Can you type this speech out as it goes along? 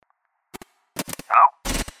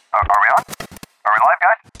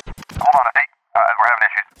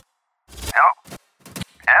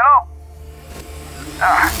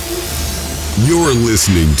You're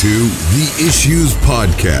listening to The Issues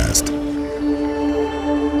Podcast.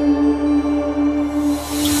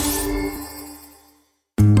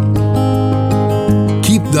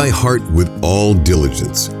 Keep thy heart with all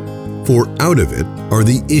diligence, for out of it are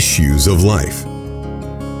the issues of life.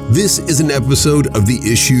 This is an episode of The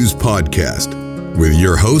Issues Podcast with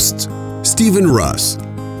your hosts, Stephen Russ,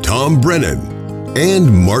 Tom Brennan,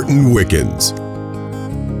 and Martin Wickens.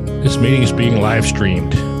 This meeting is being live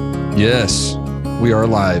streamed. Yes, we are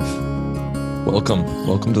live. Welcome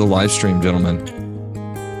to the live stream, gentlemen.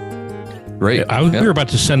 Great. We were about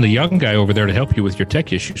to send the young guy over there to help you with your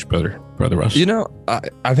tech issues, brother Russ. You know,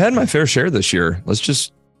 I've had my fair share this year. Let's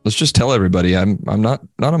just tell everybody I'm not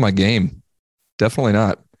on my game. Definitely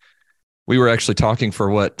not. We were actually talking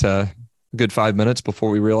for a good 5 minutes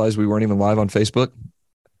before we realized we weren't even live on Facebook.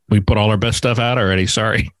 We put all our best stuff out already.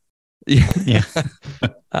 Sorry. Yeah.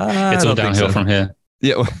 It's all downhill from here.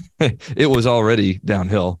 Yeah, it was already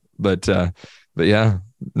downhill, but yeah,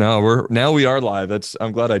 now we are live.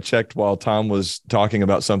 I'm glad I checked while Tom was talking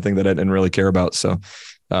about something that I didn't really care about. So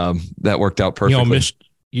that worked out perfectly.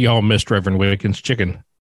 Y'all missed Reverend Wickens' chicken.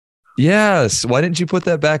 Yes. Why didn't you put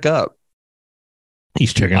that back up?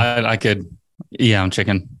 He's chicken. I could. Yeah, I'm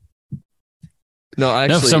chicken. No,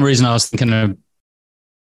 actually, for some reason I was thinking of.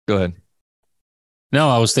 Go ahead. No,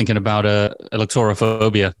 I was thinking about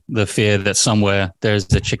electorophobia, the fear that somewhere there's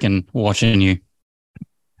a chicken watching you.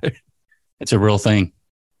 It's a real thing.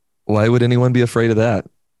 Why would anyone be afraid of that?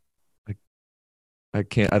 I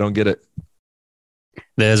don't get it.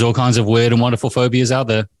 There's all kinds of weird and wonderful phobias out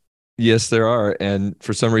there. Yes, there are. And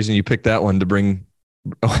for some reason you picked that one to bring.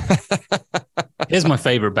 Here's my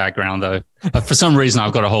favorite background, though. For some reason,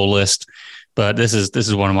 I've got a whole list, but this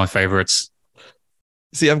is one of my favorites.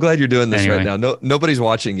 See, I'm glad you're doing this anyway. right now. No, nobody's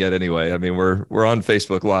watching yet anyway. I mean, we're on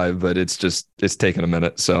Facebook Live, but it's taking a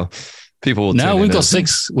minute. So people will No, tune we've in.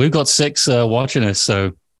 got six watching us.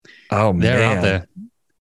 So they're out there.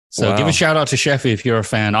 So Give a shout out to Sheffy if you're a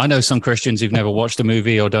fan. I know some Christians who've never watched a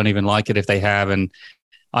movie or don't even like it if they have. And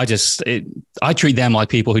I treat them like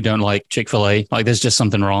people who don't like Chick-fil-A. Like there's just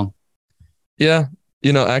something wrong. Yeah.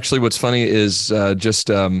 You know, actually what's funny is just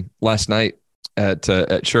last night at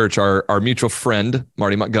church, our mutual friend,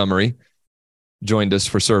 Marty Montgomery, joined us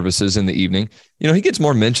for services in the evening. You know, he gets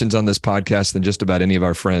more mentions on this podcast than just about any of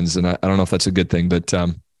our friends. And I don't know if that's a good thing, but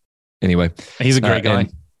anyway. He's a great guy.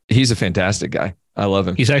 He's a fantastic guy. I love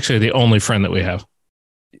him. He's actually the only friend that we have.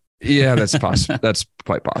 Yeah, that's possible. That's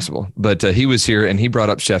quite possible. But he was here and he brought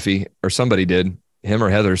up Sheffy, or somebody did, him or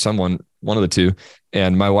Heather, one of the two.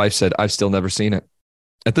 And my wife said, I've still never seen it.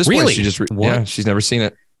 At this point, she just, she's never seen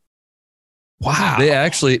it. Wow. They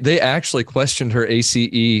actually questioned her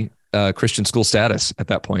ACE Christian school status at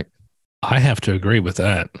that point. I have to agree with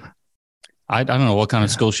that. I don't know what kind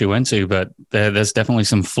of school she went to, but there's definitely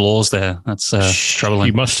some flaws there. That's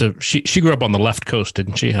troubling. She must have. She grew up on the left coast,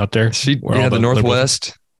 didn't she? Out there, the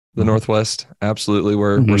Northwest. The Northwest, absolutely,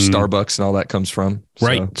 where Starbucks and all that comes from.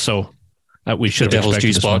 Right. So we should have Devil's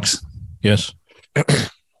Juice Box. Yes.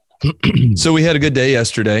 So we had a good day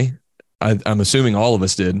yesterday. I'm assuming all of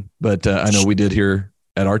us did, but I know we did here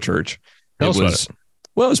at our church. It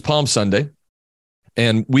was Palm Sunday,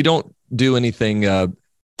 and we don't do anything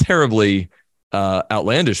terribly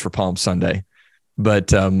outlandish for Palm Sunday,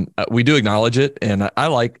 but we do acknowledge it, and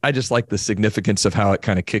I just like the significance of how it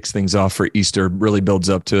kind of kicks things off for Easter, really builds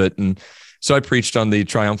up to it. And so I preached on the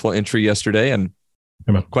triumphal entry yesterday, and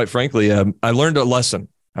quite frankly, I learned a lesson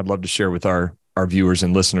I'd love to share with our viewers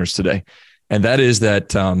and listeners today, and that is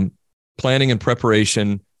that planning and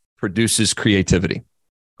preparation produces creativity.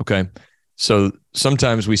 Okay. So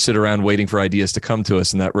sometimes we sit around waiting for ideas to come to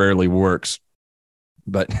us, and that rarely works.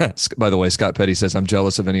 But by the way, Scott Petty says, I'm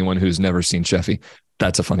jealous of anyone who's never seen Sheffy.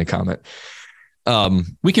 That's a funny comment.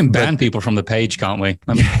 We can ban people from the page, can't we?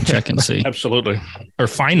 Let me check and see. Absolutely. Or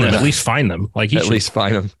find them, at least find them. Like at least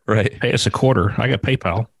find them. Right. Pay us $0.25. I got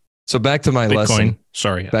PayPal. So back to my lesson.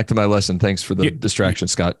 Sorry. Back to my lesson. Thanks for the distraction,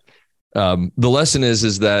 Scott. The lesson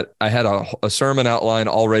is that I had a sermon outline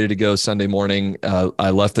all ready to go Sunday morning. I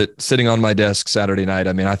left it sitting on my desk Saturday night.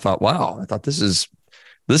 I mean, I thought this is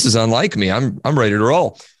unlike me. I'm ready to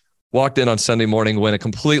roll. Walked in on Sunday morning, went a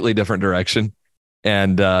completely different direction,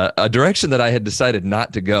 and a direction that I had decided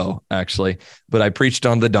not to go, actually. But I preached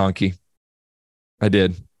on the donkey. I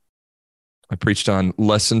did. I preached on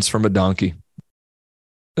lessons from a donkey.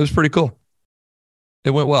 It was pretty cool. It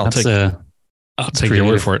went well. I'll take your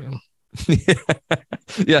word for it.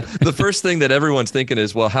 Yeah. The first thing that everyone's thinking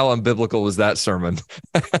is, well, how unbiblical was that sermon?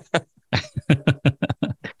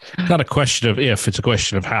 Not a question of if, it's a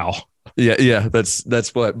question of how. Yeah.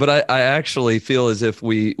 That's what. But I actually feel as if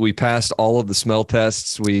we passed all of the smell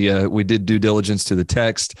tests. We did due diligence to the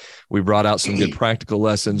text. We brought out some good practical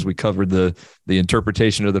lessons. We covered the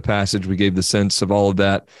interpretation of the passage. We gave the sense of all of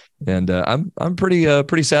that, and I'm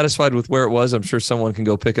pretty satisfied with where it was. I'm sure someone can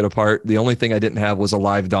go pick it apart. The only thing I didn't have was a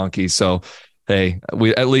live donkey. So hey,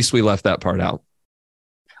 at least we left that part out.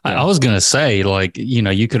 Yeah. I was gonna say, like,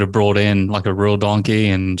 you could have brought in like a real donkey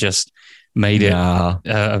and just made it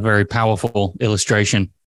a very powerful illustration.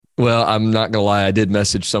 Well, I'm not going to lie. I did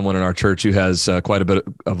message someone in our church who has quite a bit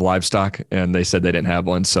of livestock, and they said they didn't have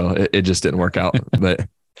one. So it just didn't work out.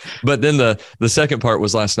 But then the second part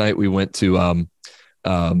was last night. We went to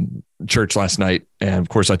church last night. And of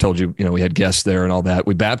course, I told you, we had guests there and all that.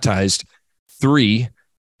 We baptized 3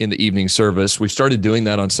 in the evening service. We started doing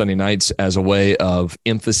that on Sunday nights as a way of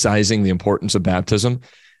emphasizing the importance of baptism.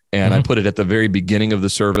 And I put it at the very beginning of the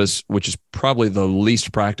service, which is probably the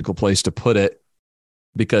least practical place to put it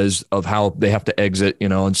because of how they have to exit,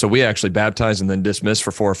 And so we actually baptize and then dismiss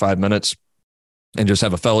for 4 or 5 minutes and just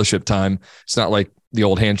have a fellowship time. It's not like the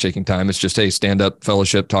old handshaking time. It's just, hey, stand up,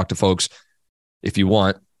 fellowship, talk to folks if you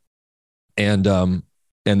want. And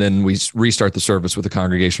then we restart the service with a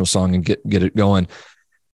congregational song and get it going.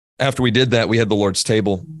 After we did that, we had the Lord's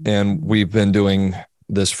table, and we've been doing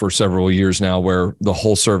this for several years now, where the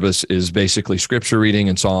whole service is basically scripture reading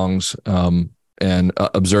and songs and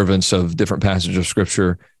observance of different passages of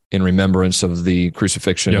scripture in remembrance of the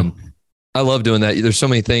crucifixion. Yeah. I love doing that. There's so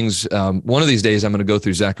many things. One of these days, I'm going to go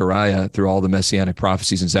through Zechariah, through all the messianic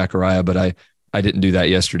prophecies in Zechariah, but I didn't do that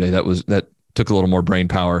yesterday. That took a little more brain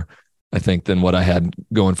power, I think, than what I had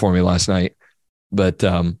going for me last night. But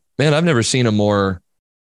man, I've never seen a more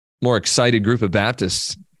excited group of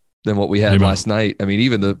Baptists than what we had last night. I mean,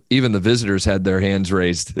 even the visitors had their hands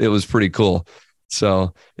raised. It was pretty cool.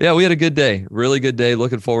 So yeah, we had a good day, really good day.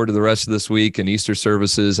 Looking forward to the rest of this week and Easter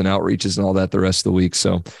services and outreaches and all that the rest of the week.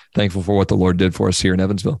 So thankful for what the Lord did for us here in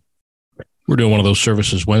Evansville. We're doing one of those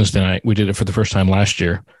services Wednesday night. We did it for the first time last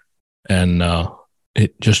year, and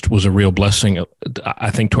it just was a real blessing,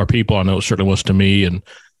 I think, to our people. I know it certainly was to me. And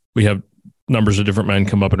we have numbers of different men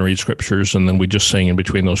come up and read scriptures, and then we just sing in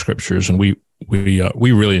between those scriptures. And we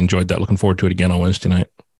really enjoyed that. Looking forward to it again on Wednesday night.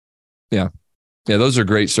 Yeah, those are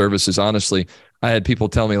great services. Honestly, I had people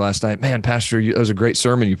tell me last night, "Man, Pastor, that was a great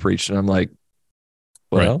sermon you preached." And I'm like,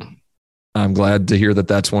 "Well, right. I'm glad to hear that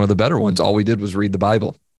that's one of the better ones. All we did was read the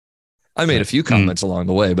Bible. I made a few comments along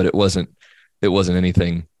the way, but it wasn't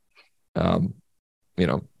anything,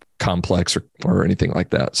 complex or anything like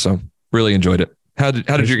that. So really enjoyed it. How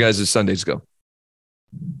did your guys' Sundays go?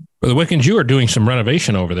 Brother Wickens, you are doing some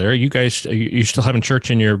renovation over there. You guys, you still having church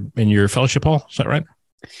in your fellowship hall? Is that right?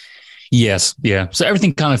 Yes. Yeah. So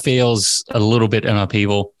everything kind of feels a little bit in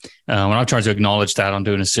upheaval. When I try to acknowledge that, I'm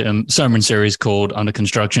doing a sermon series called Under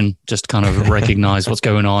Construction, just to kind of recognize what's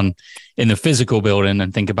going on in the physical building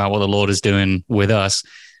and think about what the Lord is doing with us.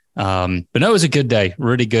 But no, it was a good day,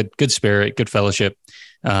 really good spirit, good fellowship.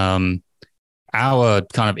 Our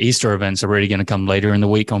kind of Easter events are really going to come later in the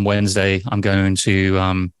week. On Wednesday, I'm going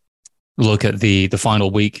to look at the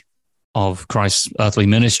final week of Christ's earthly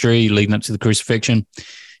ministry leading up to the crucifixion.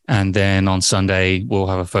 And then on Sunday, we'll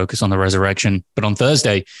have a focus on the resurrection. But on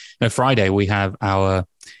Friday, we have our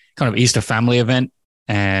kind of Easter family event.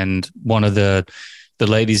 And one of the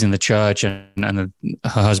ladies in the church and her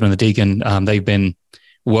husband, the deacon, they've been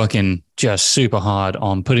working just super hard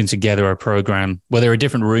on putting together a program where there are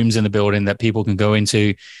different rooms in the building that people can go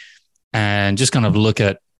into and just kind of look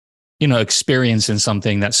at, experiencing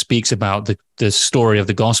something that speaks about the story of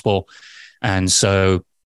the gospel. And so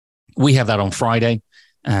we have that on Friday.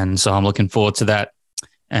 And so I'm looking forward to that.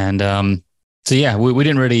 And so, yeah, we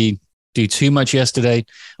didn't really do too much yesterday.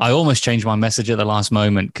 I almost changed my message at the last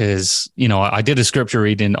moment because, I did a scripture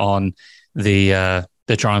reading on the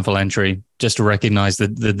triumphal entry just to recognize the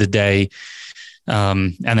day.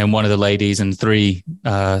 And then one of the ladies and three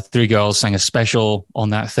girls sang a special on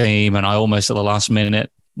that theme. And I almost at the last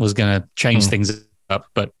minute was going to change things up.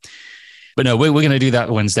 But no, we're going to do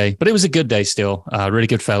that Wednesday. But it was a good day still, really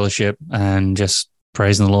good fellowship and just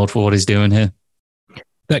praising the Lord for what he's doing here.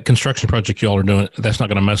 That construction project you all are doing, that's not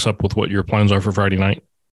going to mess up with what your plans are for Friday night?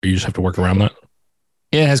 Or you just have to work around that?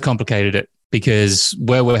 It has complicated it. Because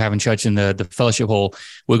where we're having church in the fellowship hall,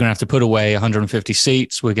 we're going to have to put away 150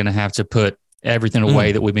 seats. We're going to have to put everything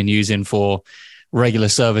away that we've been using for regular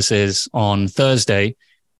services on Thursday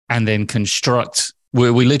and then construct. We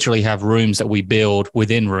literally have rooms that we build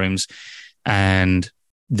within rooms. And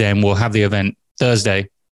then we'll have the event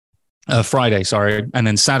Friday, and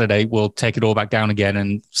then Saturday we'll take it all back down again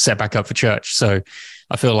and set back up for church. So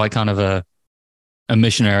I feel like kind of a a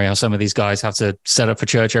missionary, how some of these guys have to set up for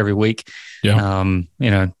church every week. Yeah.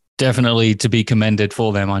 Definitely to be commended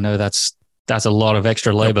for them. I know that's a lot of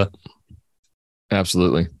extra labor. Yep.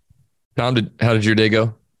 Absolutely. Tom, how did your day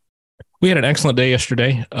go? We had an excellent day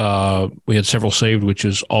yesterday. We had several saved, which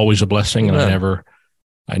is always a blessing. And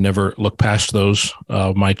I never look past those.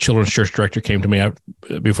 My children's church director came to me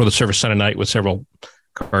before the service Sunday night with several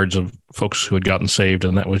cards of folks who had gotten saved,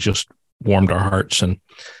 and that was just warmed our hearts. And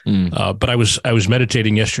but I was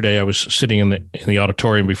meditating yesterday. I was sitting in the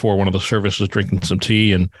auditorium before one of the services, drinking some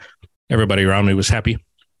tea, and everybody around me was happy.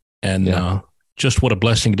 And just what a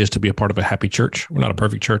blessing it is to be a part of a happy church. We're not a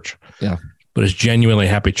perfect church, but it's genuinely a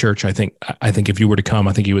happy church. I think if you were to come,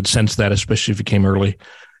 I think you would sense that, especially if you came early.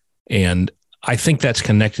 And I think that's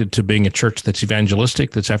connected to being a church that's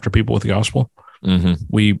evangelistic, that's after people with the gospel. Mm-hmm.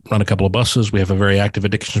 We run a couple of buses. We have a very active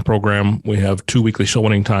addictions program. We have 2 weekly soul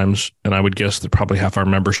winning times. And I would guess that probably half our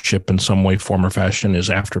membership in some way, form, or fashion is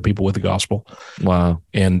after people with the gospel. Wow.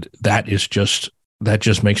 And that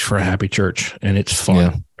just makes for a happy church. And it's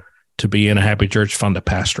fun to be in a happy church, fun to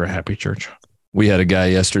pastor a happy church. We had a guy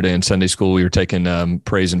yesterday in Sunday school. We were taking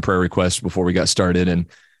praise and prayer requests before we got started.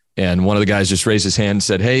 And one of the guys just raised his hand and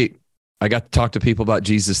said, "Hey, I got to talk to people about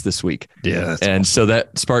Jesus this week." Yeah. And so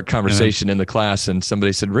that sparked conversation in the class, and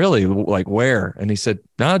somebody said, "Really? Like where?" And he said,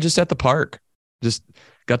 "No, just at the park. Just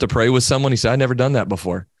got to pray with someone." He said, "I'd never done that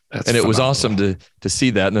before." And it was awesome to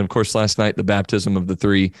see that. And then of course, last night, the baptism of the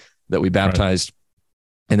 3 that we baptized. Right.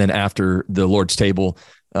 And then after the Lord's table,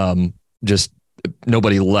 just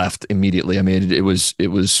nobody left immediately. I mean, it was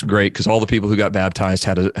great because all the people who got baptized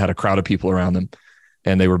had a crowd of people around them,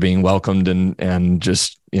 and they were being welcomed and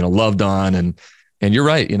just, loved on. And you're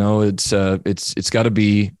right. It's got to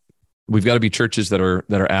be, we've got to be churches that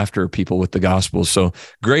are after people with the gospel. So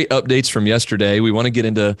great updates from yesterday. We want to get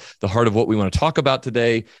into the heart of what we want to talk about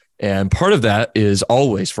today. And part of that is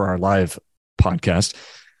always for our live podcast,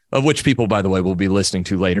 of which people, by the way, will be listening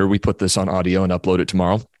to later. We put this on audio and upload it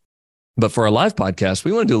tomorrow. But for our live podcast,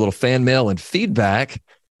 we want to do a little fan mail and feedback.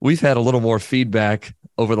 We've had a little more feedback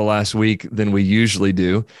over the last week than we usually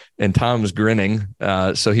do. And Tom's grinning.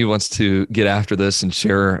 So he wants to get after this and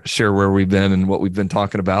share where we've been and what we've been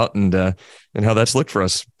talking about and how that's looked for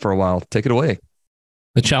us for a while. Take it away.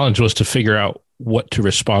 The challenge was to figure out what to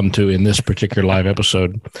respond to in this particular live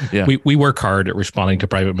episode. Yeah. We work hard at responding to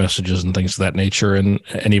private messages and things of that nature, and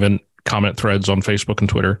even comment threads on Facebook and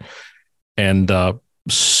Twitter. And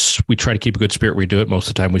we try to keep a good spirit. We do it. Most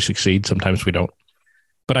of the time we succeed. Sometimes we don't.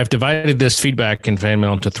 But I've divided this feedback and fan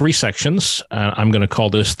mail into 3 sections. I'm going to call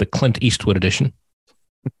this the Clint Eastwood edition.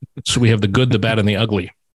 So we have the good, the bad, and the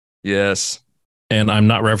ugly. Yes. And I'm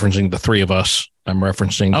not referencing the 3 of us. I'm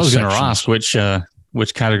referencing. I was going to ask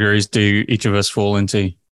which categories do each of us fall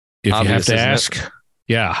into? If you have to ask,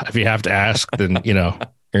 if you have to ask, then you're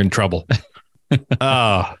in trouble.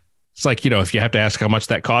 It's like, if you have to ask how much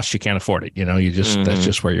that costs, you can't afford it. That's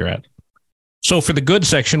just where you're at. So for the good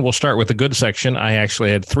section, we'll start with the good section. I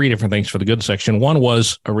actually had 3 different things for the good section. One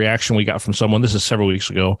was a reaction we got from someone, this is several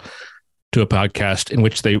weeks ago, to a podcast in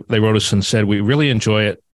which they wrote us and said, "We really enjoy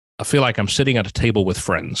it. I feel like I'm sitting at a table with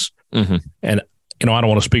friends." Mm-hmm. And, I don't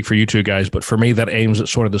want to speak for you 2 guys, but for me, that aims at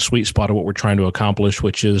sort of the sweet spot of what we're trying to accomplish,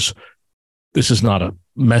 which is, this is not a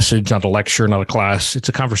message, not a lecture, not a class. It's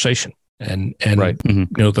a conversation. And right.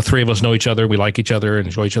 Mm-hmm. The 3 of us know each other. We like each other and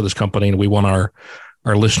enjoy each other's company. And we want our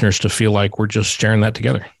listeners to feel like we're just sharing that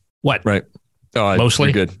together. What? Right. Oh,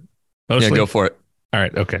 mostly good. Mostly? Yeah, go for it. All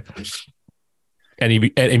right. Okay. And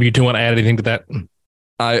you 2 want to add anything to that?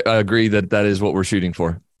 I agree that is what we're shooting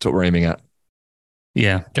for. That's what we're aiming at.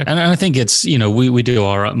 Yeah. Okay. And I think it's, we do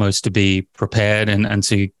our utmost to be prepared and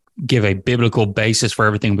to give a biblical basis for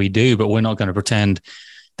everything we do, but we're not going to pretend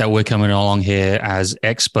that we're coming along here as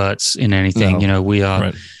experts in anything. No. We are,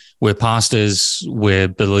 right. We're pastors, we're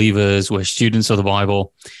believers, we're students of the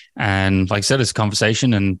Bible. And like I said, it's a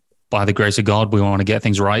conversation, and by the grace of God, we want to get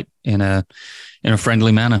things right in a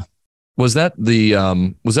friendly manner. Was that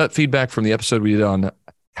feedback from the episode we did on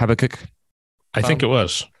Habakkuk? I think it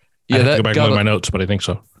was. Yeah, I have to go back and look at my notes, but I think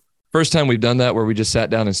so. First time we've done that, where we just sat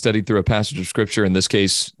down and studied through a passage of scripture, in this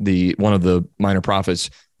case, one of the minor prophets,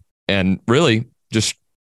 and really just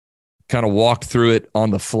kind of walked through it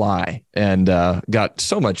on the fly, and got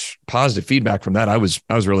so much positive feedback from that. I was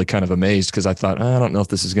really kind of amazed, because I thought, I don't know if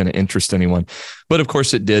this is going to interest anyone, but of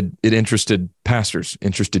course it did. It interested pastors,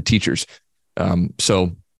 interested teachers.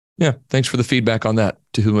 So yeah, thanks for the feedback on that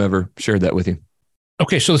to whomever shared that with you.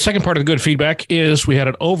 Okay, so the second part of the good feedback is we had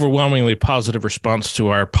an overwhelmingly positive response to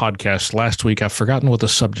our podcast last week. I've forgotten what the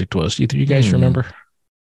subject was. Either you guys remember?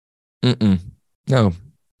 No.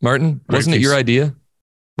 Martin, wasn't it your idea?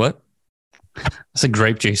 What? That's a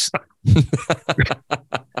grape juice.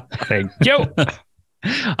 Thank you.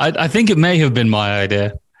 I think it may have been my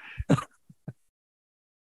idea.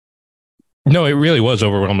 No, it really was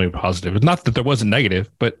overwhelmingly positive. It's not that there wasn't negative,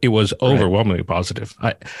 but it was overwhelmingly positive.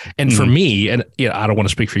 For me, and I don't want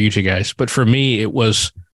to speak for you two guys, but for me, it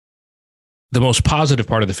was the most positive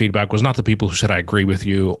part of the feedback was not the people who said, I agree with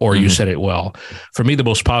you, or you said it well. For me, the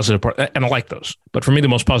most positive part, and I like those, but for me, the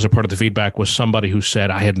most positive part of the feedback was somebody who said,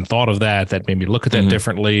 I hadn't thought of that. That made me look at that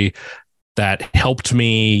differently. That helped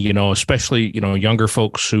me, especially, younger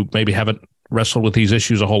folks who maybe haven't wrestled with these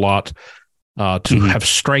issues a whole lot, to have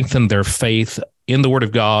strengthened their faith in the Word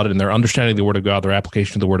of God and their understanding of the Word of God, their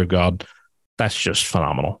application of the Word of God. That's just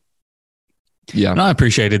phenomenal. Yeah. And I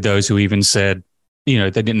appreciated those who even said, they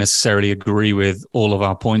didn't necessarily agree with all of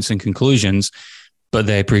our points and conclusions, but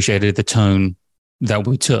they appreciated the tone that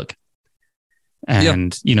we took.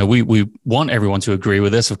 And, we want everyone to agree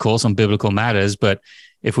with us, of course, on biblical matters, but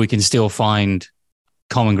if we can still find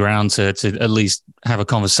common ground to at least have a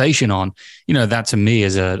conversation on, that to me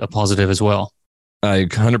is a positive as well. I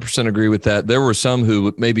 100% agree with that. There were some who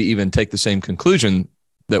would maybe even take the same conclusion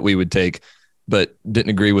that we would take, but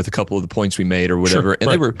didn't agree with a couple of the points we made or whatever. Sure,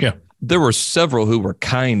 and there were several who were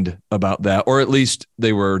kind about that, or at least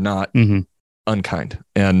they were not unkind.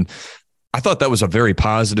 And I thought that was a very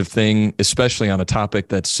positive thing, especially on a topic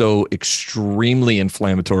that's so extremely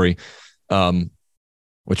inflammatory,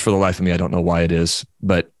 which for the life of me, I don't know why it is,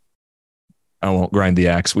 but I won't grind the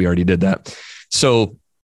axe. We already did that. So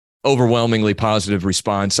overwhelmingly positive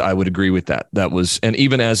response. I would agree with that. That was, and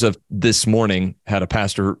even as of this morning, had a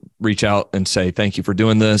pastor reach out and say, thank you for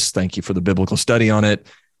doing this. Thank you for the biblical study on it.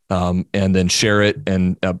 And then share it.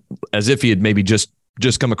 And as if he had maybe just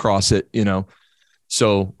come across it,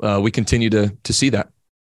 so we continue to see that.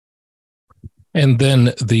 And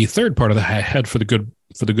then the third part of the head for the good,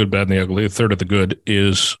 bad, and the ugly, a third of the good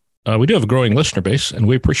is we do have a growing listener base, and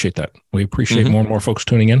we appreciate that. We appreciate more and more folks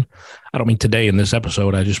tuning in. I don't mean today in this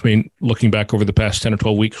episode. I just mean looking back over the past 10 or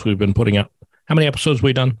 12 weeks, we've been putting out. How many episodes have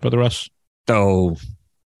we done, Brother Russ?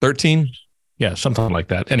 13? Yeah, something like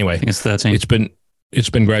that. Anyway, it's 13. It's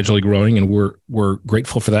been gradually growing, and we're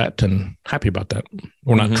grateful for that and happy about that.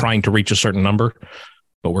 We're not trying to reach a certain number,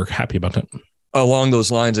 but we're happy about that. Along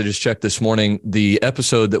those lines, I just checked this morning, the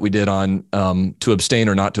episode that we did on to abstain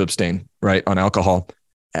or not to abstain, right, on alcohol,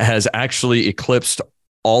 has actually eclipsed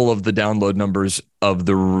all of the download numbers of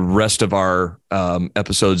the rest of our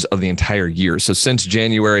episodes of the entire year. So since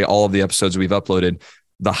January, all of the episodes we've uploaded,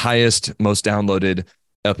 the highest, most downloaded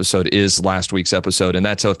episode is last week's episode, and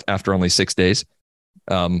that's after only 6 days.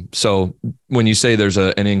 So when you say there's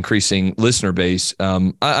an increasing listener base,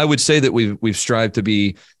 I would say that we've strived to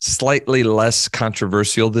be slightly less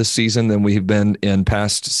controversial this season than we've been in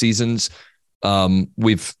past seasons.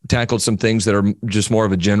 We've tackled some things that are just more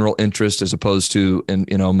of a general interest as opposed to,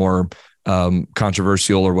 more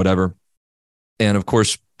controversial or whatever. And of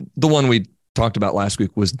course, the one we talked about last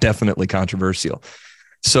week was definitely controversial.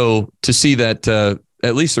 So to see that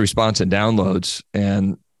at least the response and downloads,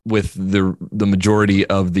 and with the majority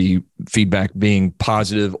of the feedback being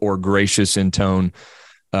positive or gracious in tone,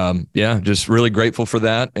 just really grateful for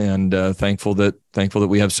that, and thankful that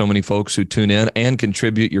we have so many folks who tune in and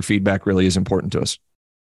contribute. Your feedback really is important to us.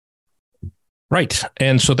 Right.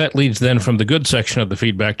 And so that leads then from the good section of the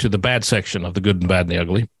feedback to the bad section of the good and bad and the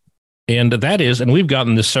ugly. And that is, and we've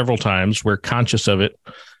gotten this several times, we're conscious of it.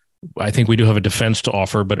 I think we do have a defense to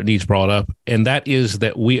offer, but it needs brought up. And that is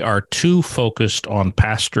that we are too focused on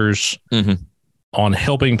pastors, on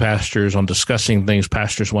helping pastors, on discussing things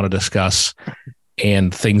pastors want to discuss,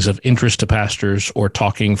 and things of interest to pastors, or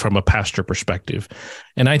talking from a pastor perspective.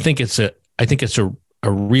 And I think it's a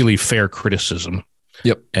really fair criticism.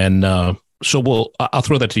 Yep. And so I'll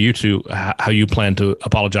throw that to you two, how you plan to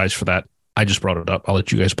apologize for that. I just brought it up. I'll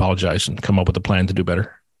let you guys apologize and come up with a plan to do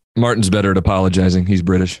better. Martin's better at apologizing. He's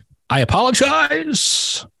British. I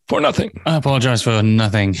apologize for nothing. I apologize for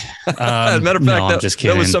nothing. As a matter of fact, I'm just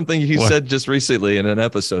kidding. That was something you said just recently in an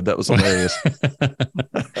episode. That was hilarious.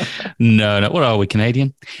 No. What are we,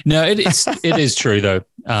 Canadian? No, it is true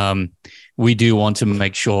though. We do want to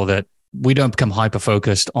make sure that we don't become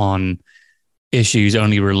hyper-focused on issues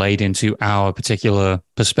only relating to our particular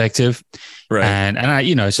perspective. Right.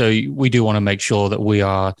 And so we do want to make sure that we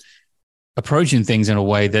are approaching things in a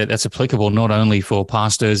way that's applicable not only for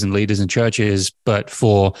pastors and leaders in churches, but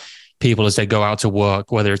for people as they go out to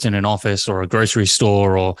work, whether it's in an office or a grocery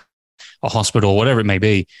store or a hospital, whatever it may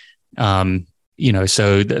be.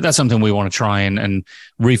 So that's something we want to try and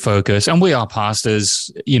refocus. And we are pastors.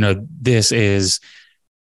 This is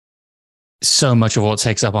so much of what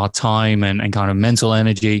takes up our time and kind of mental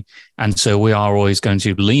energy. And so we are always going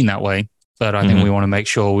to lean that way. But I think we want to make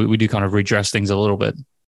sure we do kind of redress things a little bit.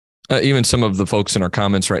 Even some of the folks in our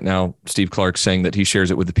comments right now, Steve Clark saying that he shares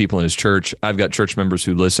it with the people in his church. I've got church members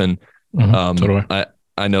who listen.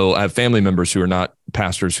 I know I have family members who are not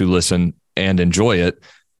pastors who listen and enjoy it.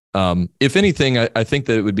 If anything, I think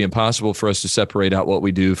that it would be impossible for us to separate out what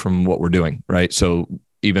we do from what we're doing, right? So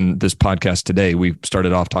even this podcast today, we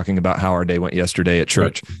started off talking about how our day went yesterday at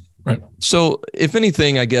church. Right. So if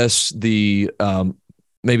anything, I guess the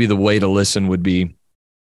maybe the way to listen would be,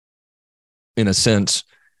 in a sense,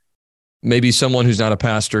 maybe someone who's not a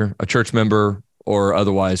pastor, a church member, or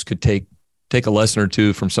otherwise could take a lesson or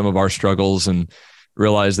two from some of our struggles and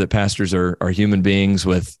realize that pastors are human beings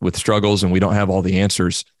with struggles, and we don't have all the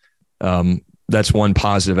answers. That's one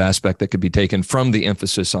positive aspect that could be taken from the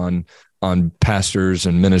emphasis on pastors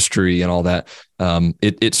and ministry and all that.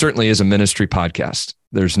 It certainly is a ministry podcast.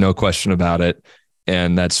 There's no question about it.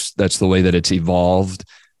 And that's the way that it's evolved.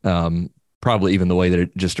 Probably even the way that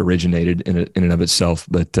it just originated in and of itself.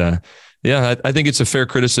 But I think it's a fair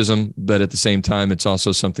criticism, but at the same time, it's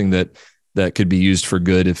also something that could be used for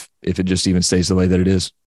good if it just even stays the way that it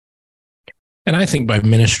is. And I think by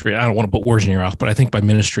ministry, I don't want to put words in your mouth, but I think by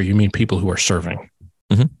ministry, you mean people who are serving.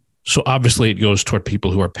 Mm-hmm. So obviously it goes toward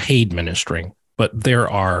people who are paid ministering, but there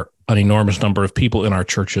are an enormous number of people in our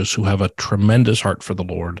churches who have a tremendous heart for the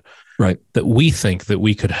Lord, right? That we think that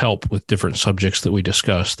we could help with different subjects that we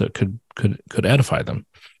discuss that could edify them.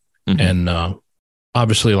 Mm-hmm. And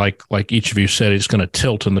obviously, like each of you said, it's going to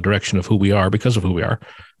tilt in the direction of who we are because of who we are.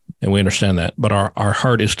 And we understand that, but our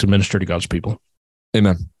heart is to minister to God's people.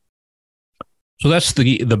 Amen. So that's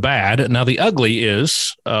the bad. Now the ugly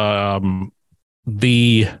is I'm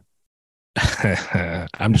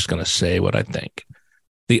just going to say what I think.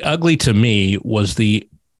 The ugly to me was the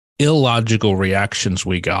illogical reactions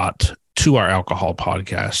we got to our alcohol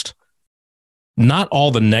podcast. Not all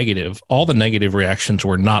the negative reactions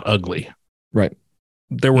were not ugly. Right.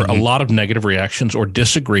 There were a lot of negative reactions or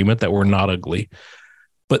disagreement that were not ugly.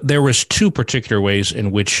 But there was two particular ways in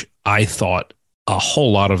which I thought a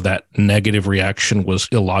whole lot of that negative reaction was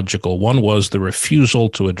illogical. One was the refusal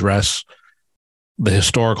to address the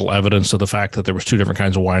historical evidence of the fact that there was two different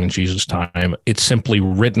kinds of wine in Jesus' time. It's simply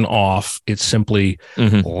written off. It's simply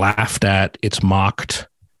laughed at. It's mocked.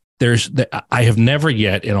 I have never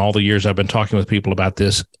yet, in all the years I've been talking with people about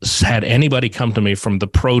this, had anybody come to me from the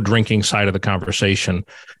pro-drinking side of the conversation,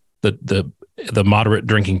 the moderate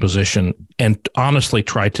drinking position, and honestly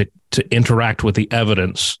try to interact with the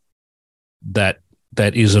evidence that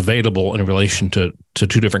is available in relation to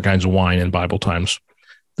two different kinds of wine in Bible times.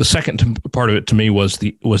 The second part of it to me was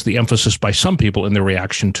the emphasis by some people in their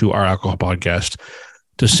reaction to our alcohol podcast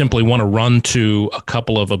to simply want to run to a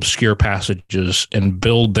couple of obscure passages and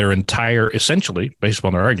build their entire, essentially, based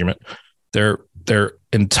upon their argument, their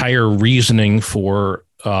entire reasoning for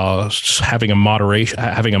having a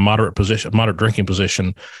moderate drinking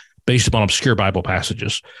position based upon obscure Bible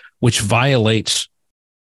passages, which violates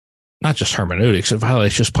not just hermeneutics, it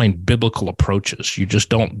violates just plain biblical approaches. You just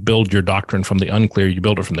don't build your doctrine from the unclear, you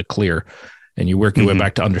build it from the clear, and you work your way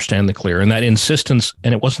back to understand the clear. And that insistence,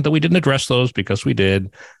 and it wasn't that we didn't address those, because we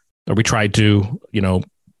did, or we tried to,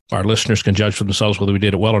 our listeners can judge for themselves whether we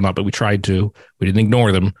did it well or not, but we tried to. We didn't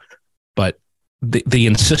ignore them. But the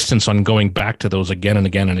insistence on going back to those again and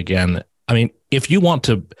again and again, I mean, if you want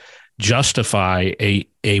to justify a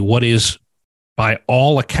what is by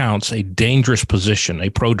all accounts a dangerous position, a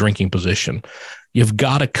pro-drinking position, you've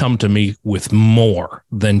got to come to me with more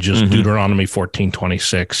than just Deuteronomy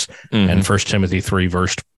 14:26 and 1 Timothy 3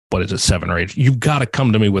 verse 7 or 8. You've got to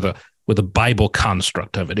come to me with a Bible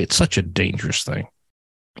construct of it. It's such a dangerous thing.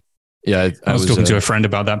 Yeah, I was talking to a friend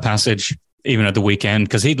about that passage even at the weekend,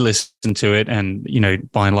 because he'd listened to it and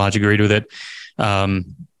by and large agreed with it.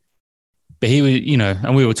 But he was,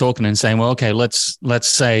 and we were talking and saying, well, okay, let's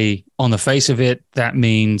say on the face of it, that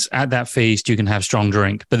means at that feast you can have strong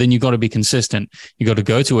drink, but then you've got to be consistent. You got to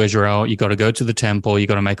go to Israel, you got to go to the temple, you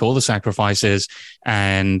got to make all the sacrifices,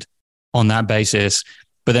 and on that basis.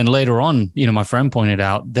 But then later on, my friend pointed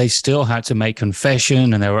out, they still had to make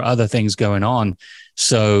confession, and there were other things going on.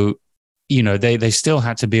 So, they still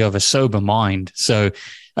had to be of a sober mind. So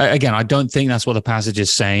again, I don't think that's what the passage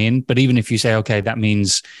is saying. But even if you say, okay, that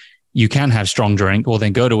means you can have strong drink, well,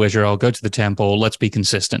 then go to Israel, go to the temple. Let's be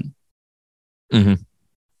consistent.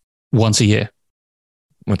 Once a year.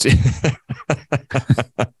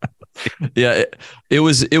 Yeah, it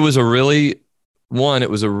was a really fun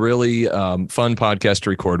podcast to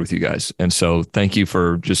record with you guys. And so thank you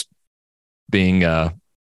for just being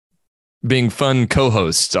being fun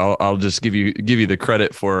co-hosts. I'll just give you the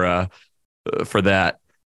credit for that.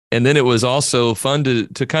 And then it was also fun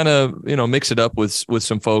to kind of, mix it up with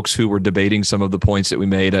some folks who were debating some of the points that we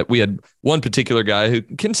made. We had one particular guy who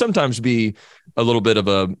can sometimes be a little bit of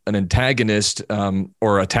an antagonist,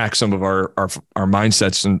 or attack some of our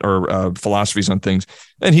mindsets and or philosophies on things.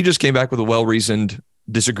 And he just came back with a well-reasoned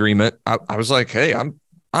disagreement. I was like, hey,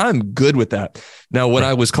 I'm good with that. Now, when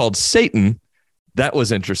I was called Satan, that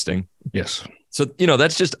was interesting. Yes. So,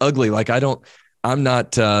 that's just ugly. Like there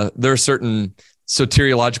are certain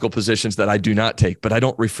soteriological positions that I do not take, but I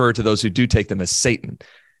don't refer to those who do take them as Satan.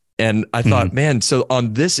 And I thought, man, so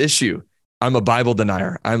on this issue, I'm a Bible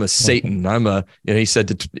denier. I'm a Satan. He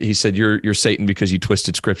said, you're Satan because you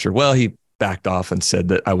twisted scripture. Well, he backed off and said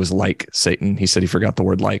that I was like Satan. He said he forgot the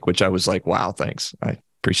word like, which I was like, wow, thanks. I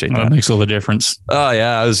appreciate that. That makes all the difference. Oh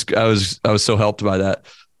yeah. I was so helped by that.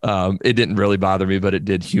 It didn't really bother me, but it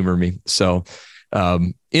did humor me. So,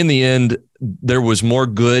 in the end, there was more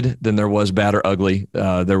good than there was bad or ugly.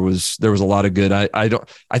 There was a lot of good.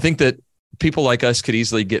 I think that people like us could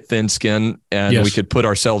easily get thin skin, and we could put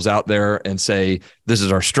ourselves out there and say, this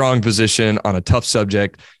is our strong position on a tough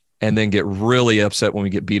subject, and then get really upset when we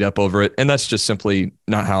get beat up over it. And that's just simply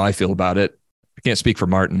not how I feel about it. I can't speak for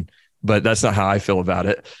Martin, but that's not how I feel about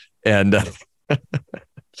it. And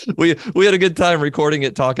we had a good time recording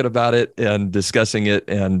it, talking about it and discussing it.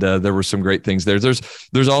 And there were some great things there.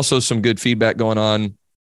 There's also some good feedback going on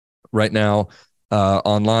right now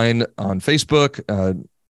online on Facebook.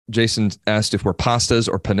 Jason asked if we're pastas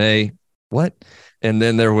or penne. What? And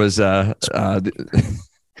then there was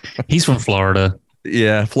he's from Florida.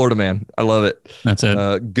 Yeah, Florida man. I love it. That's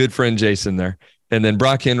it. Good friend Jason there. And then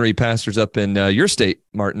Brock Henry, pastors up in your state,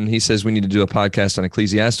 Martin, he says we need to do a podcast on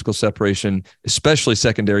ecclesiastical separation, especially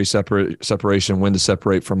secondary separation, when to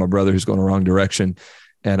separate from a brother who's going the wrong direction.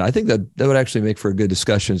 And I think that would actually make for a good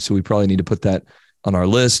discussion. So we probably need to put that on our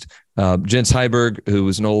list. Jens Heiberg, who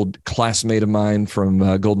was an old classmate of mine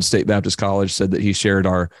from Golden State Baptist College, said that he shared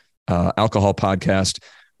our alcohol podcast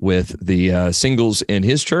with the singles in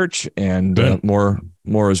his church, and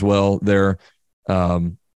more as well there.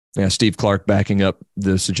 Steve Clark backing up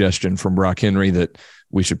the suggestion from Brock Henry that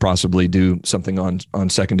we should possibly do something on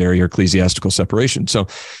secondary or ecclesiastical separation. So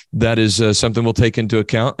that is something we'll take into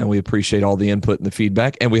account, and we appreciate all the input and the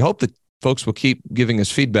feedback. And we hope that folks will keep giving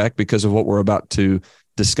us feedback because of what we're about to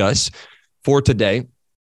discuss. For today,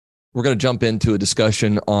 we're going to jump into a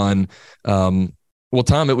discussion on, well,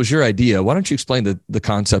 Tom, it was your idea. Why don't you explain the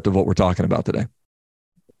concept of what we're talking about today?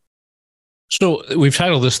 So we've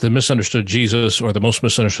titled this "The Misunderstood Jesus," or the most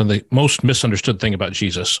misunderstood thing about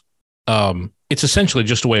Jesus. It's essentially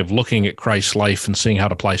just a way of looking at Christ's life and seeing how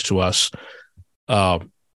it applies to us.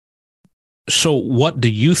 So what do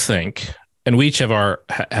you think? And we each have our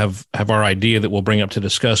idea that we'll bring up to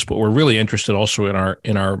discuss, but we're really interested also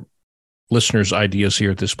in our listeners' ideas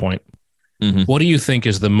here at this point. Mm-hmm. What do you think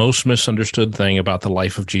is the most misunderstood thing about the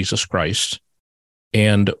life of Jesus Christ?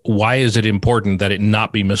 And why is it important that it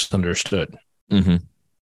not be misunderstood? Mm-hmm.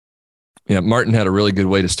 Yeah, Martin had a really good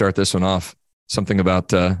way to start this one off. Something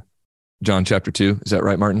about John chapter 2. Is that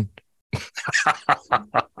right, Martin?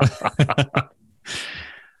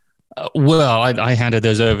 Well, I handed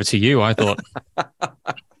those over to you, I thought.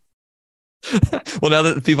 Well, now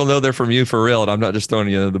that people know they're from you for real, and I'm not just throwing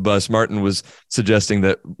you under the bus, Martin was suggesting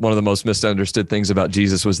that one of the most misunderstood things about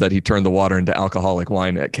Jesus was that he turned the water into alcoholic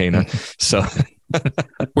wine at Cana. So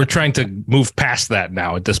we're trying to move past that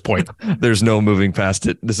now at this point. There's no moving past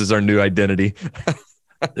it. This is our new identity.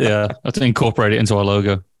 Yeah, I have to incorporate it into our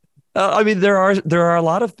logo. I mean, there are a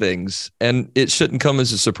lot of things, and it shouldn't come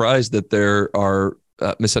as a surprise that there are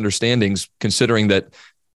misunderstandings, considering that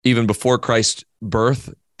even before Christ's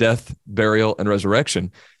birth, death, burial, and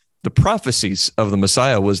resurrection, the prophecies of the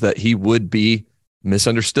Messiah was that he would be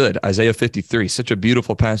misunderstood. Isaiah 53, such a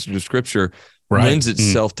beautiful passage of scripture, lends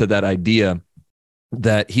itself to that idea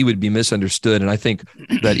that he would be misunderstood. And I think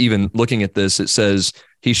that even looking at this, it says,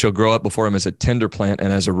 he shall grow up before him as a tender plant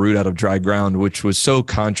and as a root out of dry ground, which was so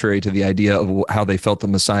contrary to the idea of how they felt the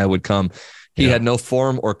Messiah would come. He had no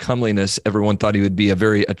form or comeliness. Everyone thought he would be a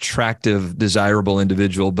very attractive, desirable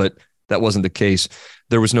individual, but that wasn't the case.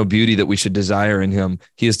 There was no beauty that we should desire in him.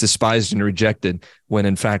 He is despised and rejected, when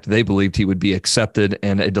in fact they believed he would be accepted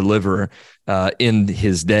and a deliverer in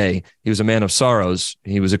his day. He was a man of sorrows.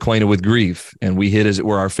 He was acquainted with grief, and we hid, as it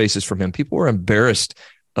were, our faces from him. People were embarrassed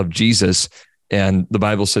of Jesus, and the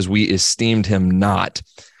Bible says we esteemed him not.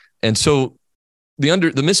 And so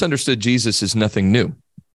the misunderstood Jesus is nothing new.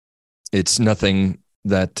 It's nothing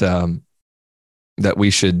that we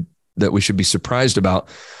should that we should be surprised about.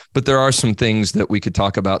 But there are some things that we could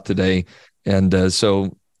talk about today. And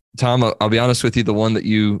so, Tom, I'll be honest with you, the one that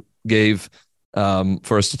you gave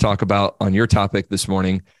for us to talk about on your topic this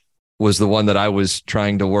morning was the one that I was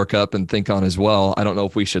trying to work up and think on as well. I don't know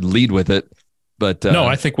if we should lead with it, but no,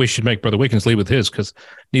 I think we should make Brother Wickens lead with his, because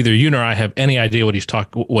neither you nor I have any idea what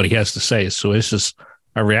he has to say. So it's just,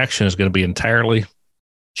 our reaction is going to be entirely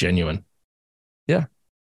genuine. Yeah.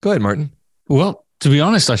 Go ahead, Martin. Well, to be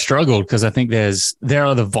honest, I struggled because I think there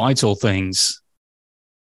are the vital things,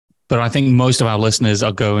 but I think most of our listeners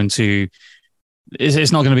are going to,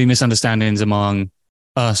 it's not going to be misunderstandings among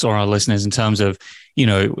us or our listeners in terms of,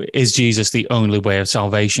 is Jesus the only way of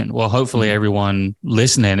salvation? Well, hopefully everyone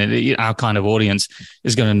listening, our kind of audience,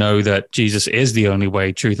 is going to know that Jesus is the only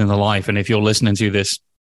way, truth, and the life. And if you're listening to this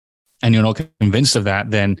and you're not convinced of that,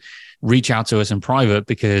 then reach out to us in private,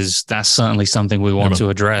 because that's certainly something we want to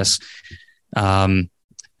address. And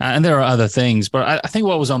there are other things, but I think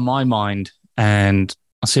what was on my mind, and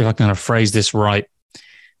I'll see if I can phrase this right,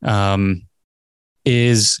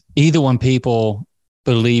 is either when people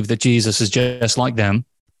believe that Jesus is just like them,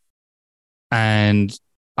 and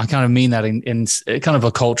I kind of mean that in kind of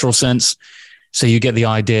a cultural sense. So you get the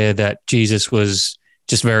idea that Jesus was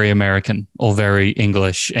just very American or very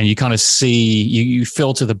English, and you kind of see, you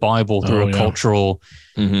filter the Bible through a cultural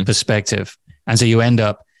perspective. And so you end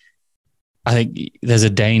up, I think there's a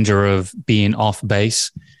danger of being off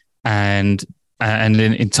base, and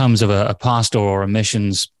in terms of a pastor or a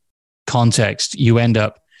missions context, you end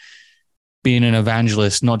up being an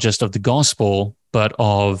evangelist, not just of the gospel, but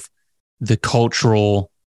of the cultural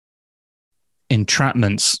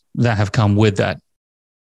entrapments that have come with that.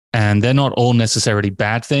 And they're not all necessarily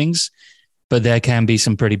bad things, but there can be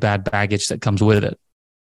some pretty bad baggage that comes with it.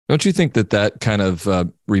 Don't you think that kind of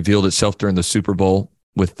revealed itself during the Super Bowl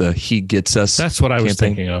with the "He Gets Us"? That's what I was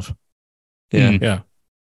thinking of. Yeah.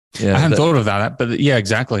 Yeah. I hadn't thought of that, but yeah,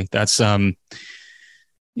 exactly. That's,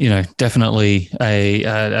 definitely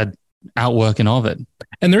a outworking of it.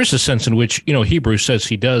 And there is a sense in which, Hebrews says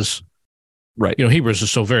he does. Right. Hebrews is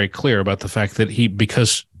so very clear about the fact that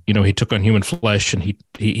because he took on human flesh, and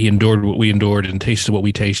he endured what we endured and tasted what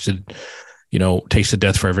we tasted, tasted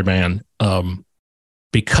death for every man.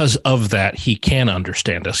 Because of that, he can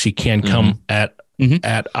understand us. He can come at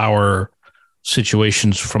our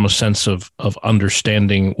situations from a sense of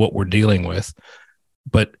understanding what we're dealing with.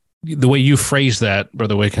 But the way you phrase that,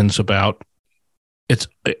 Brother Wickens, about it's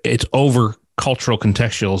over cultural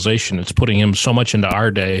contextualization. It's putting him so much into our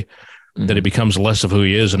day that it becomes less of who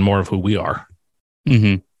he is and more of who we are.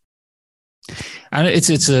 Mm-hmm. And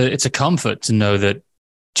it's a comfort to know that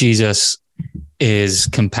Jesus is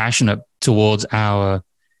compassionate towards our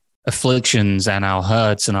afflictions and our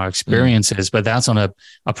hurts and our experiences, but that's on a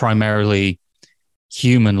primarily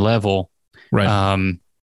human level. Right.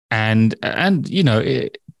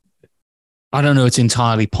 I don't know, it's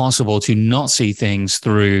entirely possible to not see things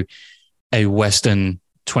through a Western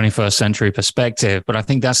 21st century perspective, but I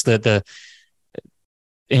think that's the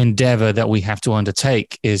endeavor that we have to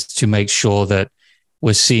undertake, is to make sure that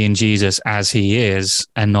we're seeing Jesus as he is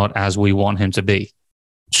and not as we want him to be.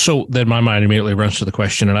 So then my mind immediately runs to the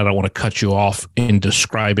question, and I don't want to cut you off in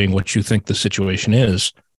describing what you think the situation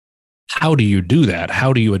is. How do you do that?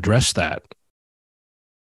 How do you address that?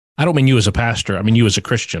 I don't mean you as a pastor. I mean you as a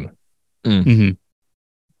Christian. Mm-hmm.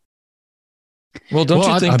 Well, don't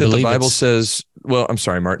you think that the Bible says, well, I'm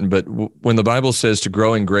sorry, Martin, but when the Bible says to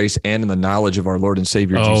grow in grace and in the knowledge of our Lord and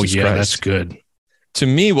Savior Jesus Christ. That's good. To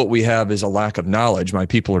me, what we have is a lack of knowledge. My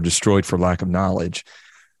people are destroyed for lack of knowledge.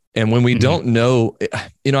 And when we don't know,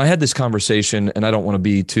 I had this conversation, and I don't want to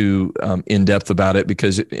be too in depth about it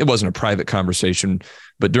because it wasn't a private conversation,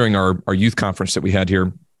 but during our youth conference that we had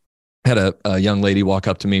here, I had a young lady walk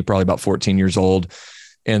up to me, probably about 14 years old.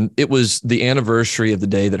 And it was the anniversary of the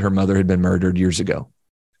day that her mother had been murdered years ago.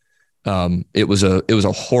 It was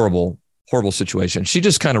a horrible, horrible situation. She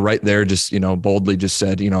just kind of right there, just, boldly just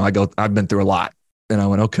said, I've been through a lot. And I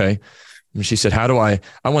went, okay. And she said, how do I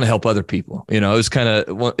want to help other people? It was it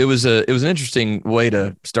was an interesting way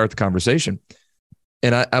to start the conversation.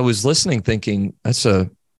 And I was listening thinking, that's a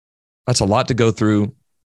lot to go through.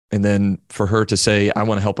 And then for her to say, I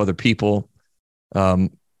want to help other people.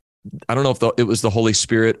 I don't know if it was the Holy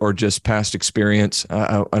Spirit or just past experience.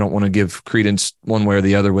 I don't want to give credence one way or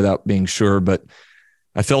the other without being sure, but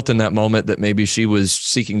I felt in that moment that maybe she was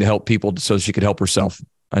seeking to help people so she could help herself.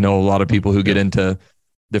 I know a lot of people who get into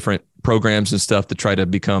different programs and stuff to try to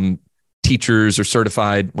become teachers or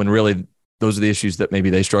certified when really those are the issues that maybe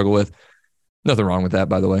they struggle with. Nothing wrong with that,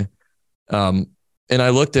 by the way. And I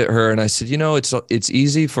looked at her and I said, it's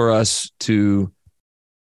easy for us to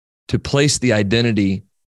to place the identity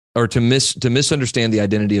or to misunderstand the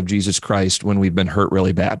identity of Jesus Christ when we've been hurt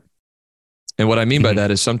really bad. And what I mean by that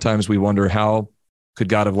is sometimes we wonder, how could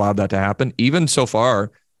God have allowed that to happen? Even so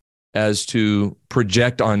far as to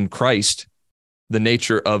project on Christ the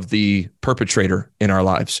nature of the perpetrator in our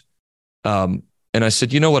lives. And I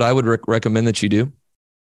said, you know what I would recommend that you do?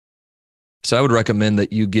 So I would recommend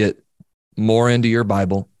that you get more into your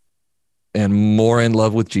Bible and more in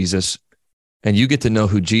love with Jesus, and you get to know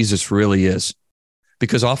who Jesus really is.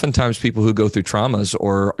 Because oftentimes people who go through traumas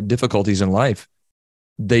or difficulties in life,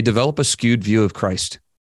 they develop a skewed view of Christ.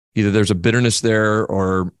 Either there's a bitterness there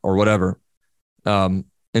or whatever. And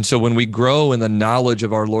so when we grow in the knowledge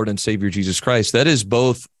of our Lord and Savior Jesus Christ, that is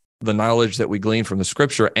both the knowledge that we glean from the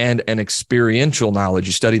scripture and an experiential knowledge.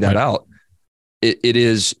 You study that out. It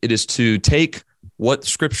is to take what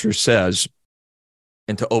scripture says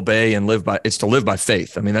and to obey and live by. It's to live by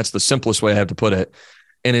faith. I mean, that's the simplest way I have to put it.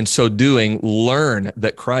 And in so doing, learn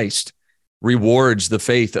that Christ rewards the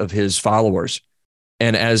faith of his followers.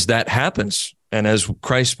 And as that happens, and as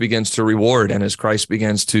Christ begins to reward, and as Christ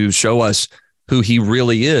begins to show us who he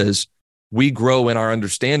really is, we grow in our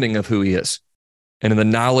understanding of who he is and in the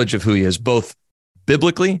knowledge of who he is, both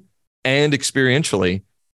biblically and experientially.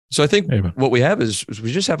 So I think what we have is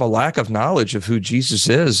we just have a lack of knowledge of who Jesus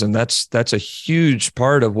is. And that's a huge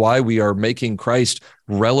part of why we are making Christ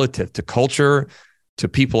relative to culture, to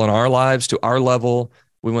people in our lives, to our level.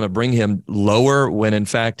 We want to bring him lower when in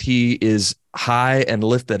fact he is high and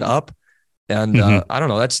lifted up. And I don't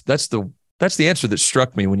know, that's the answer that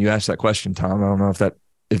struck me when you asked that question, Tom. I don't know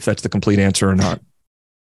if that's the complete answer or not.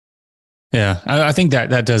 Yeah, I think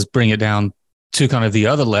that does bring it down to kind of the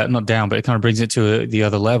other level, not down, but it kind of brings it to the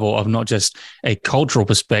other level of not just a cultural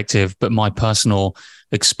perspective, but my personal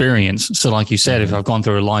experience. So like you said, if I've gone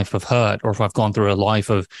through a life of hurt or if I've gone through a life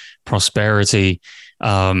of prosperity,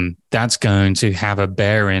 that's going to have a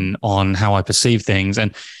bearing on how I perceive things.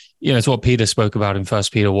 And, you know, it's what Peter spoke about in 1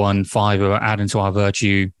 Peter 1:5 about adding to our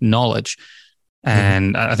virtue knowledge.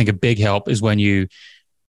 And I think a big help is when you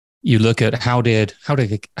look at how did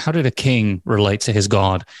a king relate to his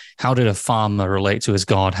God? How did a farmer relate to his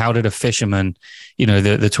God? How did a fisherman, you know,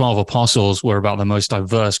 the 12 apostles were about the most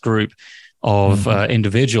diverse group of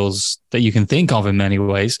individuals that you can think of in many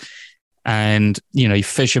ways. And, you know,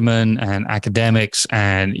 fishermen and academics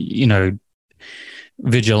and, you know,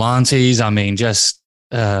 vigilantes, I mean, just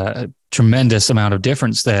a tremendous amount of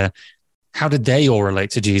difference there. How did they all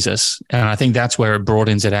relate to Jesus? And I think that's where it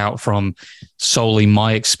broadens it out from solely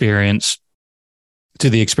my experience to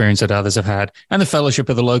the experience that others have had and the fellowship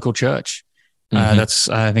of the local church. That's,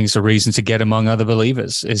 I think it's a reason to get among other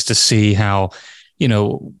believers, is to see how, you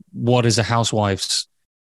know, what is a housewife's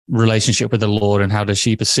relationship with the Lord and how does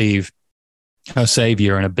she perceive her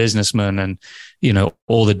Savior, and a businessman, and, you know,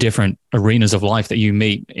 all the different arenas of life that you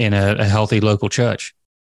meet in a healthy local church.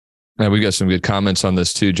 Now, we got some good comments on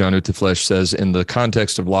this too. John Utaflesh says, in the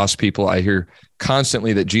context of lost people, I hear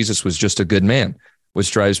constantly that Jesus was just a good man,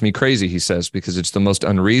 which drives me crazy, he says, because it's the most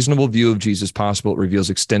unreasonable view of Jesus possible. It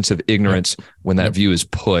reveals extensive ignorance when that view is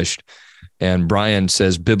pushed. And Brian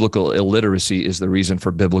says biblical illiteracy is the reason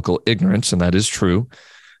for biblical ignorance, and that is true.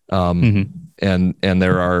 And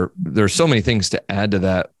there are so many things to add to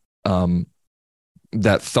that,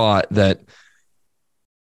 that thought that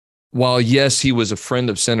while yes, he was a friend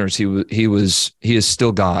of sinners, he is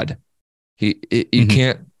still God. You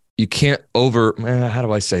can't how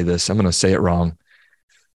do I say this? I'm going to say it wrong.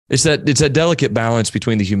 It's that delicate balance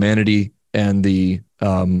between the humanity and the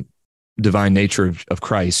divine nature of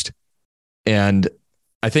Christ. And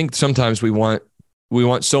I think sometimes we want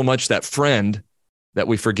so much that friend that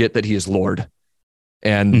we forget that he is Lord.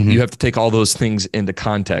 And you have to take all those things into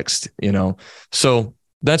context, you know? So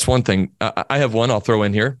that's one thing. I have one I'll throw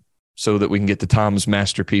in here so that we can get to Tom's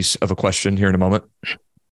masterpiece of a question here in a moment,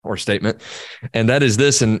 or statement. And that is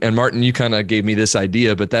this, and Martin, you kind of gave me this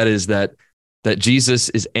idea, but that is that Jesus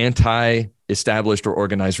is anti-established or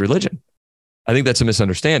organized religion. I think that's a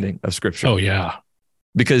misunderstanding of Scripture. Oh, yeah.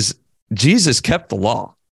 Because Jesus kept the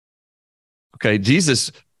law. Okay,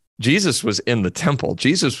 Jesus was in the temple.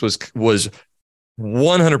 Jesus was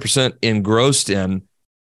 100% engrossed in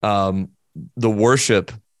the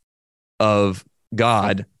worship of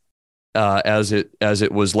God as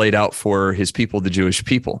it was laid out for his people, the Jewish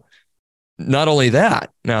people. Not only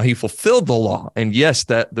that, now he fulfilled the law, and yes,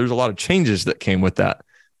 that there's a lot of changes that came with that.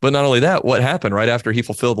 But not only that, what happened right after he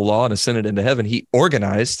fulfilled the law and ascended into heaven? He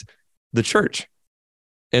organized the church.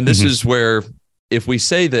 And this is where, if we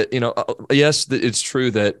say that, you know, yes, it's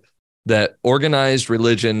true that organized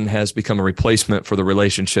religion has become a replacement for the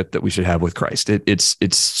relationship that we should have with Christ. It's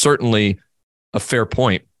certainly a fair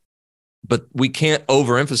point. but we can't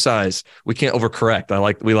overemphasize. We can't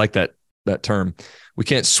overcorrect. We like that term. We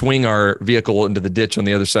can't swing our vehicle into the ditch on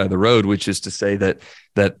the other side of the road, which is to say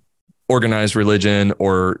that organized religion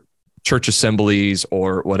or church assemblies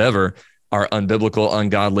or whatever are unbiblical,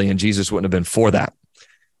 ungodly, and Jesus wouldn't have been for that,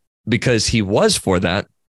 because he was for that.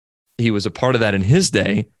 He was a part of that in his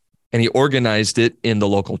day, and he organized it in the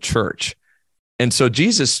local church. And so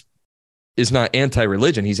Jesus is not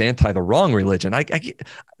anti-religion. He's anti the wrong religion. I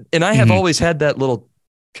have always had that little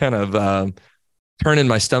kind of turn in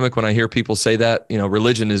my stomach when I hear people say that,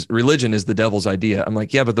 religion is the devil's idea. I'm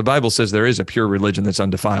like, yeah, but the Bible says there is a pure religion that's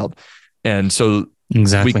undefiled. And so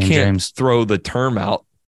we can't throw the term out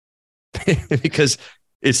because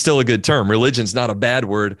it's still a good term. Religion's not a bad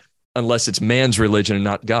word unless it's man's religion and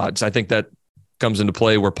not God's. I think that comes into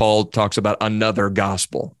play where Paul talks about another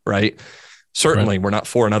gospel, right? Certainly we're not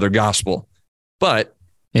for another gospel, but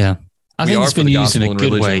yeah, I think it's been used in a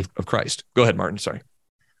good way of Christ. Go ahead, Martin. Sorry.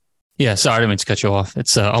 Yeah, sorry, I didn't mean to cut you off.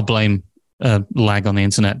 It's I'll blame lag on the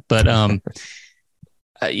internet, but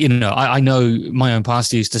I know my own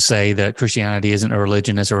pastor used to say that Christianity isn't a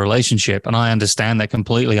religion, it's a relationship, and I understand that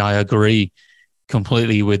completely. I agree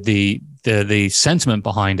completely with the sentiment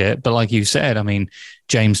behind it. But like you said, I mean,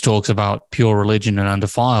 James talks about pure religion and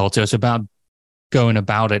undefiled, so it's about going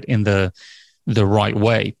about it in the right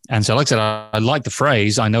way. And so, like I said, I like the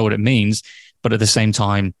phrase. I know what it means, but at the same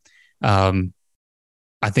time,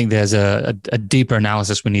 I think there's a deeper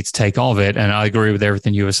analysis we need to take of it. And I agree with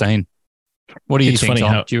everything you were saying. What do you think,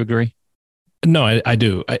 Tom? Do you agree? No, I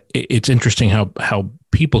do. It's interesting how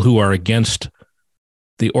people who are against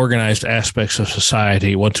the organized aspects of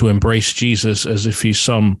society want to embrace Jesus as if he's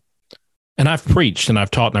some, and I've preached and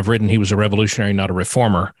I've taught and I've written, he was a revolutionary, not a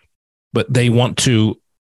reformer, but they want to,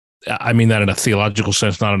 I mean that in a theological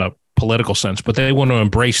sense, not in a political sense, but they want to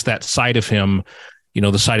embrace that side of him,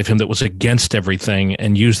 the side of him that was against everything,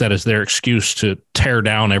 and use that as their excuse to tear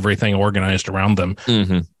down everything organized around them,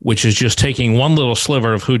 which is just taking one little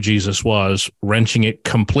sliver of who Jesus was, wrenching it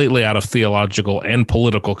completely out of theological and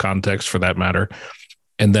political context for that matter,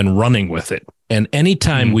 and then running with it. And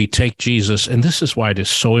anytime we take Jesus, and this is why it is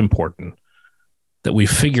so important that we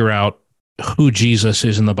figure out who Jesus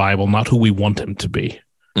is in the Bible, not who we want him to be.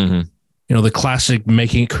 The classic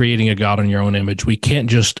creating a God in your own image. We can't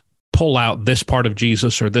just pull out this part of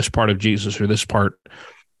Jesus or this part of Jesus or this part.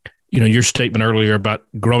 Your statement earlier about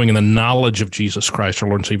growing in the knowledge of Jesus Christ, our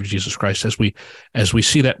Lord and Savior Jesus Christ, as we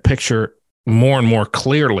see that picture more and more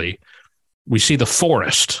clearly, we see the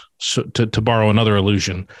forest. So to borrow another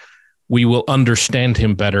illusion, we will understand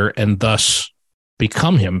him better and thus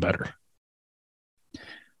become him better.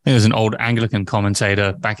 There was an old Anglican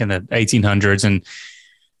commentator back in the 1800s, and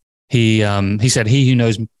he said, "He who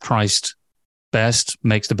knows Christ best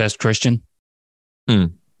makes the best Christian."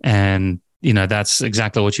 And that's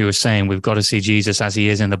exactly what you were saying. We've got to see Jesus as he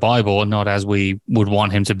is in the Bible, and not as we would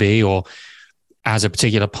want him to be, or as a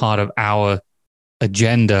particular part of our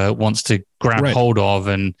agenda wants to grab hold of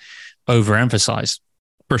and overemphasize.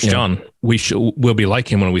 First John, we'll be like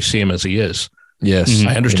him when we see him as he is. Yes,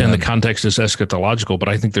 I understand the context is eschatological, but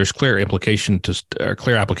I think there's clear application to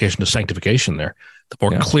sanctification there. The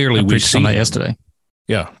more clearly we see that yesterday.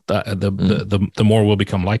 Yeah, the more we'll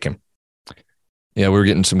become like him. Yeah, we're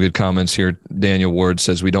getting some good comments here. Daniel Ward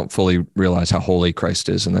says we don't fully realize how holy Christ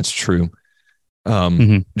is, and that's true.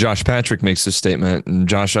 Josh Patrick makes this statement, and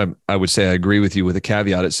Josh, I would say I agree with you with a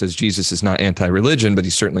caveat. It says Jesus is not anti-religion, but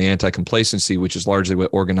he's certainly anti-complacency, which is largely what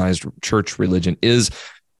organized church religion is,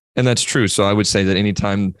 and that's true. So I would say that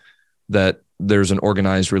anytime that there's an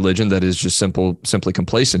organized religion that is just simply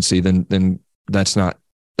complacency, then that's not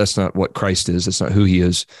what Christ is. That's not who he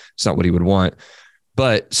is. It's not what he would want.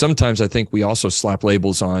 But sometimes I think we also slap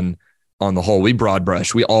labels on the whole. We broad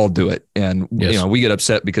brush. We all do it, and we get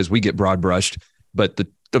upset because we get broad brushed. But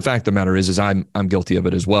the fact of the matter is I'm guilty of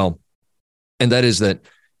it as well, and that is that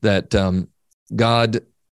God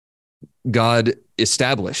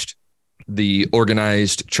established the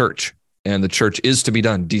organized church, and the church is to be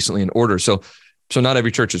done decently in order. So not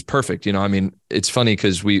every church is perfect. It's funny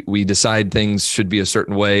because we decide things should be a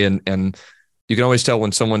certain way, and you can always tell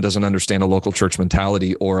when someone doesn't understand a local church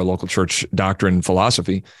mentality or a local church doctrine and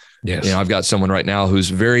philosophy. Yes. I've got someone right now who's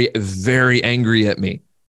very, very angry at me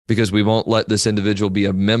because we won't let this individual be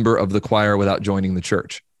a member of the choir without joining the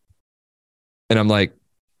church. And I'm like,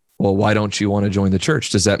 well, why don't you want to join the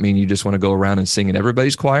church? Does that mean you just want to go around and sing in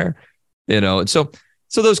everybody's choir? And so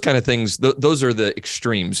those kind of things, those are the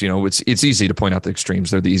extremes. It's easy to point out the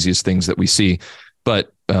extremes. They're the easiest things that we see.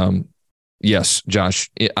 But yes,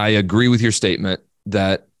 Josh, I agree with your statement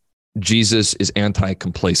that Jesus is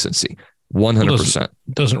anti-complacency. 100%.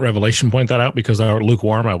 Doesn't Revelation point that out? Because thou art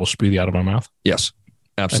lukewarm, I will spew thee out of my mouth. Yes,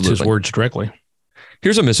 absolutely. That's his words directly.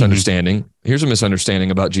 Here's a misunderstanding. Here's a misunderstanding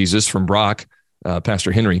about Jesus from Brock,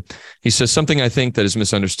 Pastor Henry. He says, something I think that is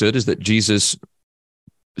misunderstood is that Jesus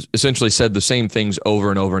essentially said the same things over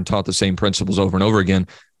and over and taught the same principles over and over again.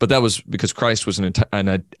 But that was because Christ was an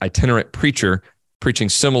itinerant preacher preaching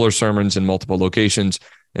similar sermons in multiple locations.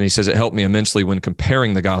 And he says, it helped me immensely when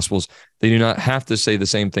comparing the Gospels. They do not have to say the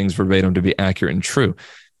same things verbatim to be accurate and true.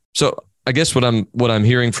 So I guess what I'm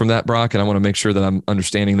hearing from that, Brock, and I want to make sure that I'm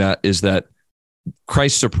understanding that, is that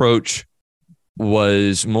Christ's approach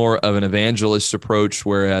was more of an evangelist approach,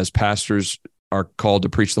 whereas pastors are called to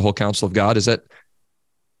preach the whole counsel of God. Does that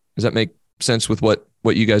make sense with what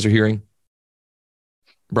you guys are hearing?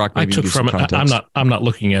 Brock, maybe I took from it. I'm not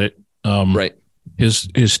looking at it. Right. His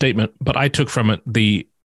statement, but I took from it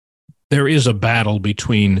there is a battle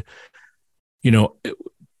between,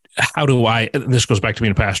 how do I, this goes back to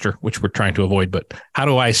being a pastor, which we're trying to avoid, but how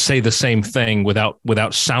do I say the same thing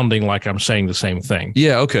without sounding like I'm saying the same thing?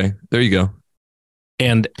 Yeah. Okay. There you go.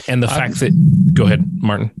 And the fact that, go ahead,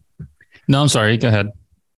 Martin. No, I'm sorry. Go ahead.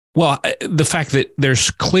 Well, the fact that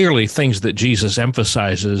there's clearly things that Jesus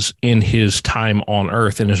emphasizes in his time on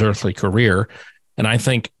earth, in his earthly career. And I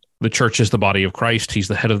think the church is the body of Christ. Christ is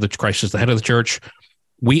the head of the church.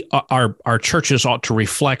 Our churches ought to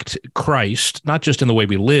reflect Christ, not just in the way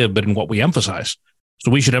we live, but in what we emphasize.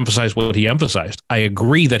 So we should emphasize what he emphasized. I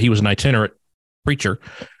agree that he was an itinerant preacher,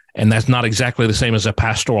 and that's not exactly the same as a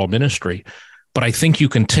pastoral ministry. But I think you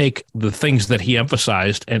can take the things that he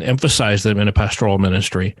emphasized and emphasize them in a pastoral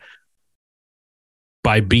ministry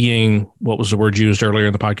by being, what was the word used earlier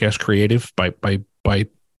in the podcast, creative, by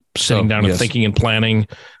sitting down and thinking and planning,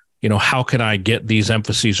 how can I get these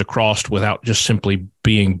emphases across without just simply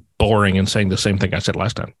being boring and saying the same thing I said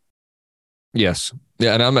last time? Yes.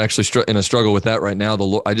 Yeah. And I'm actually in a struggle with that right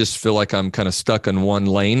now. I just feel like I'm kind of stuck in one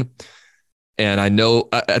lane. And I know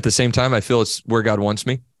at the same time, I feel it's where God wants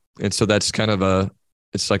me. And so that's kind of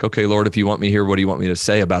it's like, okay, Lord, if you want me here, what do you want me to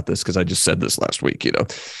say about this? Because I just said this last week,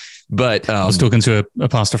 But I was talking to a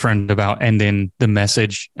pastor friend about ending the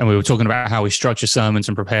message, and we were talking about how we structure sermons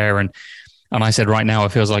and prepare. And I said, right now,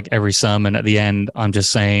 it feels like every sermon at the end, I'm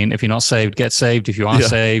just saying, if you're not saved, get saved. If you are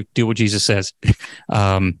saved, do what Jesus says.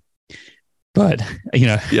 But,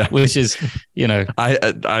 which is,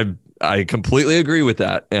 I completely agree with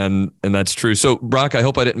that. And that's true. So Brock, I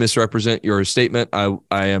hope I didn't misrepresent your statement. I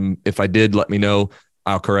am, if I did, let me know,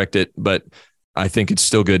 I'll correct it. But I think it's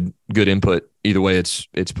still good input. Either way it's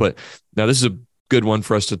put. Now, this is a good one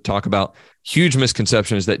for us to talk about. Huge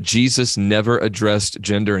misconception is that Jesus never addressed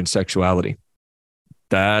gender and sexuality.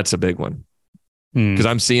 That's a big one. Because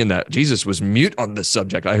I'm seeing that Jesus was mute on this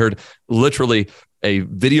subject. I heard literally a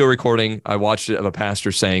video recording. I watched it of a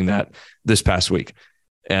pastor saying that this past week.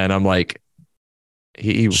 And I'm like,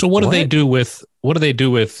 so what do they do with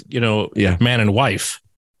man and wife?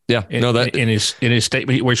 Yeah. In his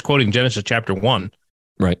statement where he's quoting Genesis chapter 1.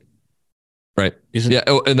 Right. Yeah.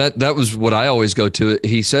 Oh, and that was what I always go to.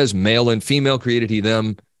 He says male and female created he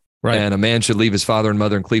them. Right. And a man should leave his father and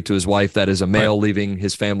mother and cleave to his wife. That is a male leaving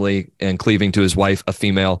his family and cleaving to his wife, a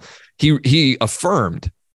female. He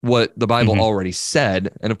affirmed what the Bible already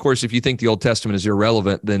said. And of course, if you think the Old Testament is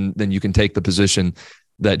irrelevant, then you can take the position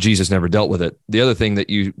that Jesus never dealt with it. The other thing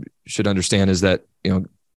that you should understand is that,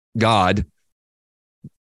 God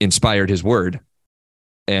inspired his word,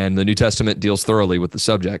 and the New Testament deals thoroughly with the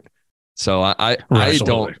subject. So I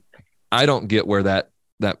don't get where that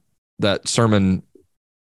sermon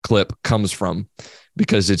clip comes from,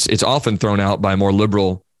 because it's often thrown out by more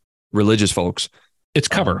liberal religious folks. It's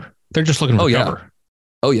cover. They're just looking for cover.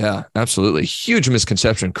 Oh yeah, absolutely. Huge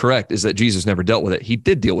misconception. Correct. Is that Jesus never dealt with it. He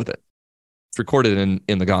did deal with it. It's recorded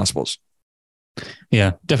in the Gospels.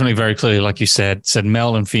 Yeah, definitely very clearly, like you said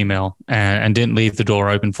male and female, and didn't leave the door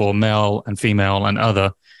open for male and female and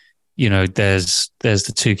other. There's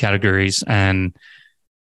the two categories, and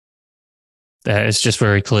it's just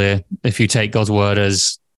very clear if you take God's word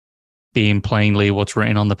as being plainly what's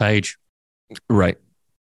written on the page. Right.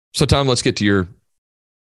 So Tom, let's get to your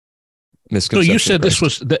misconception. So you said this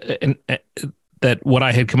was that what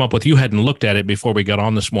I had come up with, you hadn't looked at it before we got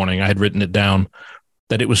on this morning. I had written it down,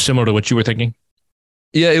 that it was similar to what you were thinking.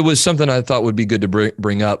 Yeah, it was something I thought would be good to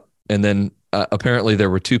bring up. And then apparently there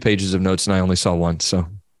were 2 pages of notes and I only saw one. So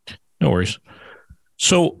no worries.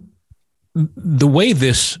 So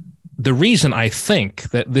the reason I think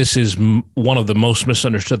that this is one of the most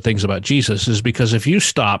misunderstood things about Jesus is because if you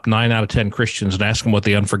stop 9 out of 10 Christians and ask them what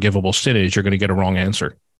the unforgivable sin is, you're going to get a wrong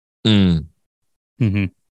answer. And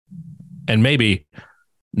maybe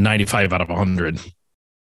 95 out of 100.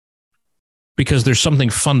 because there's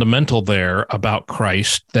something fundamental there about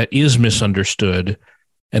Christ that is misunderstood.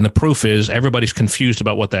 And the proof is everybody's confused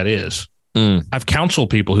about what that is. I've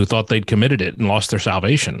counseled people who thought they'd committed it and lost their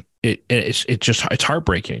salvation. It's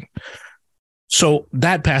heartbreaking. So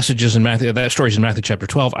that passage is in Matthew, that story is in Matthew chapter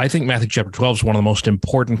 12. I think Matthew chapter 12 is one of the most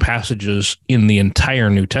important passages in the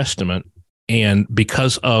entire New Testament. And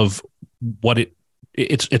because of what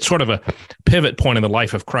it's sort of a pivot point in the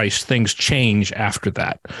life of Christ, things change after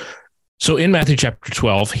that. So in Matthew chapter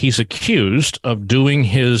 12, he's accused of doing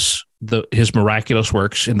his miraculous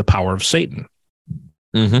works in the power of Satan.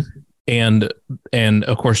 Mm-hmm. And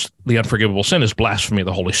of course, the unforgivable sin is blasphemy of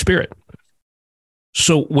the Holy Spirit.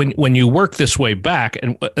 So when you work this way back,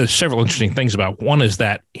 and there's several interesting things about it. One is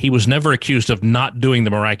that he was never accused of not doing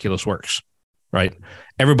the miraculous works, right?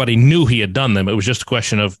 Everybody knew he had done them. It was just a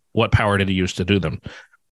question of what power did he use to do them.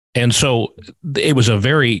 And so it was a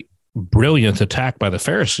very brilliant attack by the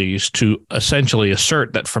Pharisees to essentially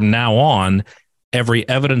assert that from now on, every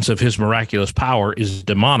evidence of his miraculous power is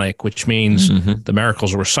demonic, which means the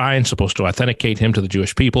miracles were signs supposed to authenticate him to the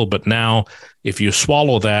Jewish people. But now, if you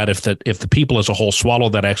swallow that, if the people as a whole swallow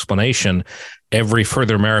that explanation, every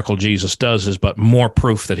further miracle Jesus does is but more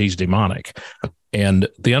proof that he's demonic. And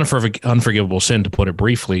the unforgivable sin, to put it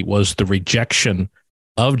briefly, was the rejection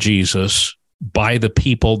of Jesus by the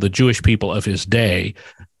people, the Jewish people of his day,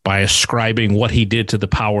 by ascribing what he did to the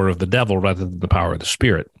power of the devil rather than the power of the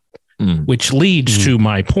Spirit. Which leads to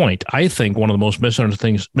my point. I think one of the most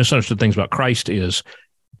misunderstood things about Christ is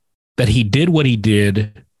that he did what he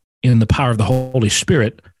did in the power of the Holy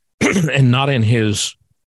Spirit and not in his,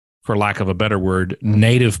 for lack of a better word,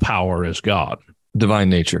 native power as God. Divine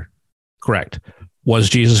nature. Correct. Was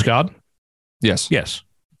Jesus God? Yes. Yes.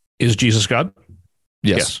 Is Jesus God?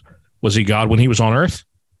 Yes. Was he God when he was on earth?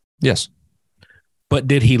 Yes. But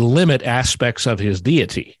did he limit aspects of his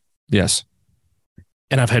deity? Yes.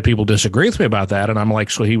 And I've had people disagree with me about that. And I'm like,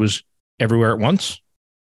 so he was everywhere at once?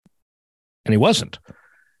 And he wasn't.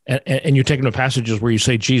 And you're taking the passages where you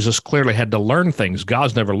say Jesus clearly had to learn things.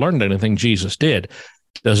 God's never learned anything. Jesus did.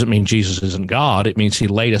 Doesn't mean Jesus isn't God. It means he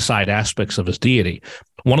laid aside aspects of his deity.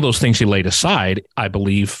 One of those things he laid aside, I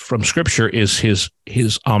believe, from Scripture is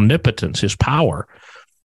his omnipotence, his power.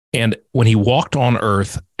 And when he walked on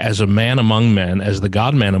earth as a man among men, as the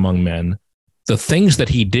God-man among men, the things that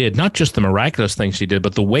he did, not just the miraculous things he did,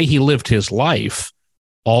 but the way he lived his life,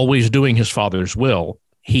 always doing his Father's will,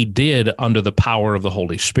 he did under the power of the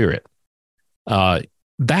Holy Spirit.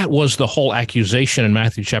 That was the whole accusation in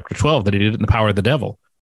Matthew chapter 12, that he did it in the power of the devil.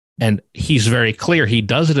 And he's very clear he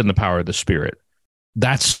does it in the power of the Spirit.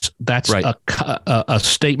 That's right. a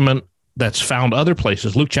statement that's found other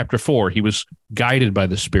places. Luke chapter 4, he was guided by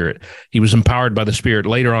the Spirit. He was empowered by the Spirit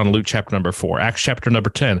later on in Luke chapter number 4. Acts chapter number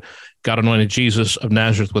 10, God anointed Jesus of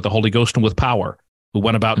Nazareth with the Holy Ghost and with power, who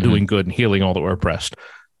went about doing good and healing all that were oppressed.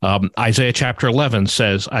 Isaiah chapter 11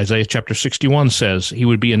 says, Isaiah chapter 61 says he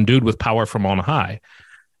would be endued with power from on high.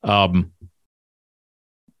 And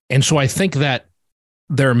so I think that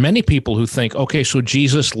there are many people who think, okay, so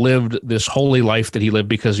Jesus lived this holy life that he lived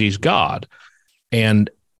because he's God. And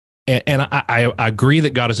I agree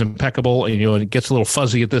that God is impeccable. And, it gets a little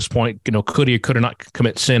fuzzy at this point. Could he or could he not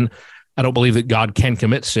commit sin? I don't believe that God can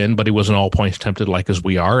commit sin, but he was in all points tempted like as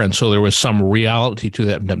we are. And so there was some reality to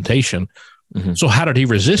that temptation. So how did he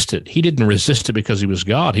resist it? He didn't resist it because he was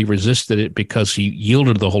God. He resisted it because he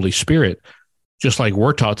yielded to the Holy Spirit, just like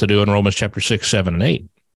we're taught to do in Romans chapter 6, 7, and 8.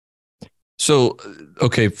 So,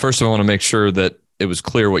 okay, first I want to make sure that it was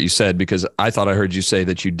clear what you said, because I thought I heard you say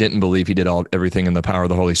that you didn't believe he did everything in the power of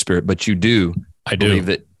the Holy Spirit, but you do. I do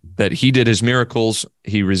believe that he did his miracles,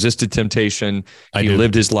 he resisted temptation, he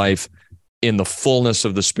lived his life in the fullness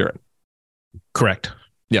of the Spirit. Correct.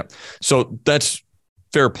 Yeah. So that's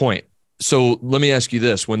fair point. So let me ask you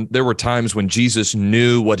this. When there were times when Jesus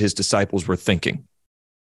knew what his disciples were thinking,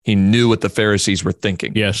 he knew what the Pharisees were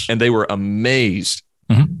thinking. Yes. And they were amazed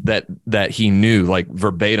that he knew, like,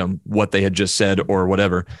 verbatim what they had just said or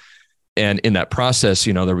whatever. And in that process,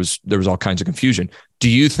 there was all kinds of confusion. Do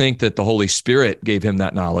you think that the Holy Spirit gave him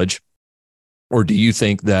that knowledge, or do you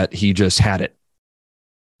think that he just had it?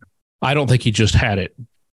 I don't think he just had it,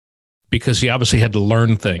 because he obviously had to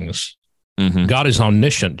learn things. God is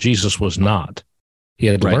omniscient. Jesus was not. He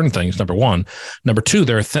had to learn things, number one. Number two,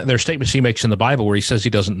 there are statements he makes in the Bible where he says he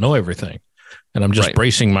doesn't know everything. And I'm just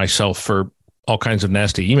bracing myself for all kinds of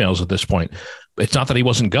nasty emails at this point. It's not that he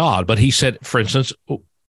wasn't God, but he said, for instance,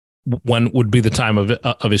 when would be the time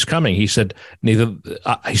of his coming? He said,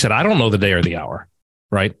 I don't know the day or the hour.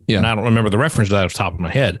 Right. Yeah. And I don't remember the reference to that off the top of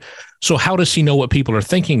my head. So how does he know what people are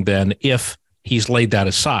thinking then, if he's laid that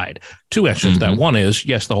aside. Two answers to that. One is,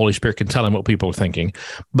 yes, the Holy Spirit can tell him what people are thinking.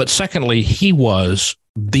 But secondly, he was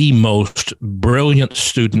the most brilliant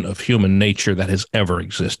student of human nature that has ever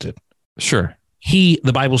existed. Sure.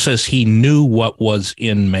 The Bible says he knew what was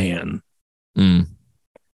in man.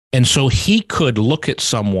 And so he could look at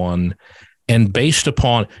someone and based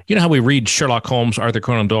upon, you know how we read Sherlock Holmes, Arthur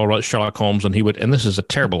Conan Doyle wrote Sherlock Holmes, and and this is a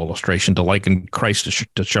terrible illustration to liken Christ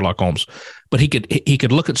to Sherlock Holmes, but he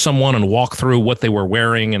could look at someone and walk through what they were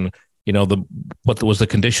wearing and, you know, what was the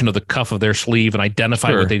condition of the cuff of their sleeve and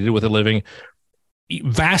identify what they did with a living.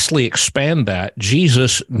 Vastly expand that.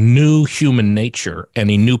 Jesus knew human nature and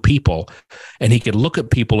he knew people, and he could look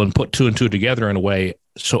at people and put two and two together in a way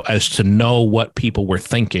so as to know what people were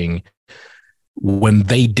thinking when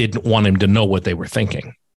they didn't want him to know what they were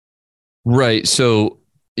thinking. Right. So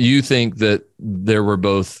you think that there were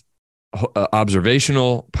both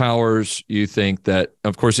observational powers. You think that,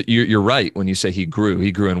 of course, you're right when you say he grew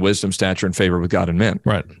in wisdom, stature, and favor with God and men.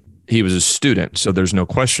 Right. He was a student, so there's no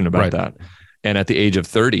question about that. And at the age of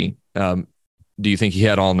 30, do you think he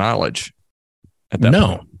had all knowledge at that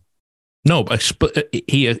point? No, but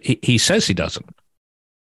he says he doesn't.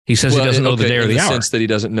 He says he doesn't know the day or the hour. In the sense that he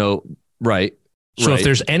doesn't know, right. So if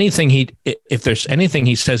there's anything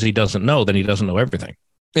he says he doesn't know, then he doesn't know everything.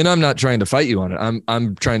 And I'm not trying to fight you on it.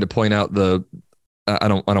 I'm trying to point out I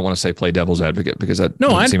don't want to say play devil's advocate because that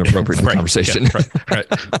doesn't seem appropriate in the conversation. Yeah, right.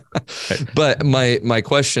 But my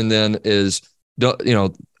question then is,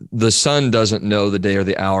 the Son doesn't know the day or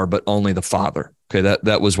the hour, but only the Father. Okay,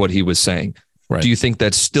 that was what he was saying. Right. Do you think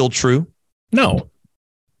that's still true? No.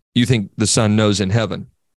 You think the Son knows in heaven?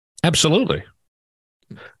 Absolutely.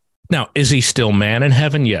 Now, is he still man in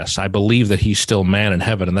heaven? Yes, I believe that he's still man in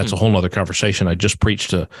heaven, and that's a whole other conversation. I've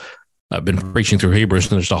been preaching through Hebrews,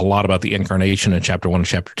 and there's a lot about the incarnation in chapter 1 and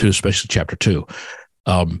chapter 2, especially chapter 2.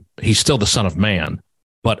 He's still the Son of Man,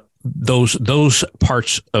 but those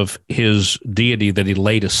parts of his deity that he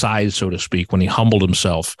laid aside, so to speak, when he humbled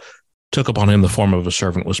himself, took upon him the form of a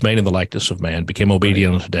servant, was made in the likeness of man, became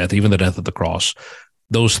obedient unto death, even the death of the cross.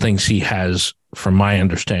 Those things he has, from my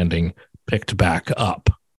understanding, picked back up.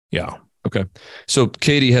 Yeah. Okay. So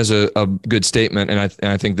Katie has a good statement, and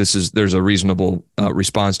I think there's a reasonable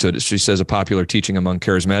response to it. She says a popular teaching among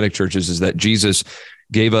charismatic churches is that Jesus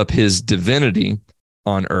gave up his divinity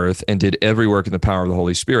on earth and did every work in the power of the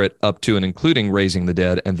Holy Spirit up to and including raising the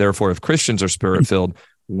dead. And therefore, if Christians are spirit-filled,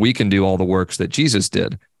 we can do all the works that Jesus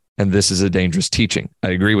did. And this is a dangerous teaching. I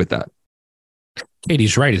agree with that.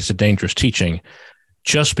 Katie's right. It's a dangerous teaching.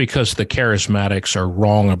 Just because the charismatics are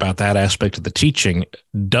wrong about that aspect of the teaching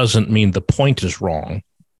doesn't mean the point is wrong,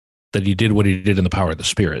 that he did what he did in the power of the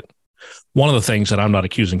Spirit. One of the things that I'm not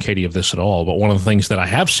accusing Katie of this at all, but one of the things that I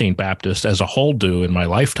have seen Baptists as a whole do in my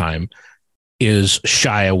lifetime is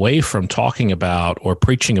shy away from talking about or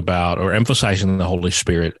preaching about or emphasizing the Holy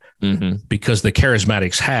Spirit because the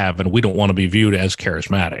charismatics have, and we don't want to be viewed as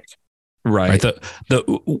charismatic. Right.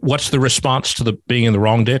 What's the response to being in the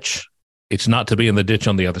wrong ditch? It's not to be in the ditch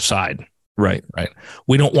on the other side. Right.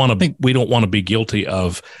 We don't want to be guilty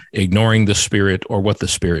of ignoring the Spirit or what the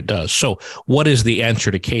Spirit does. So what is the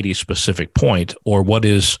answer to Katie's specific point, or what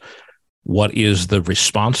is the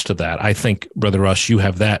response to that? I think, Brother Russ, you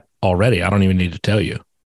have that already. I don't even need to tell you.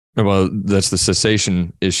 Well, that's the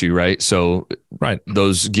cessation issue, right? So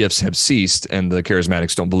those gifts have ceased, and the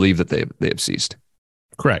charismatics don't believe that they have ceased.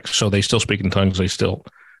 Correct. So they still speak in tongues. They still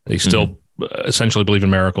essentially believe in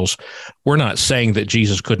miracles. We're not saying that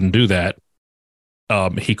Jesus couldn't do that.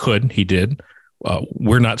 He could. He did.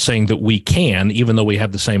 We're not saying that we can, even though we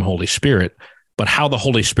have the same Holy Spirit. But how the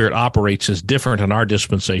Holy Spirit operates is different in our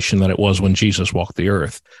dispensation than it was when Jesus walked the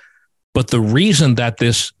earth. But the reason that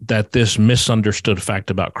this misunderstood fact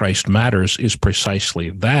about Christ matters is precisely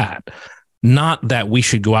that. Not that we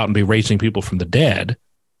should go out and be raising people from the dead,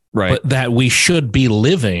 but that we should be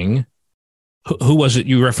living. Who was it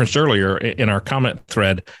you referenced earlier in our comment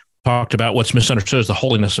thread, talked about what's misunderstood as the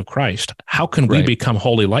holiness of Christ. How can we become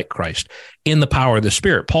holy like Christ? In the power of the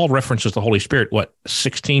Spirit. Paul references the Holy Spirit,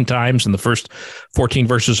 16 times in the first 14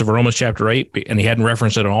 verses of Romans chapter 8, and he hadn't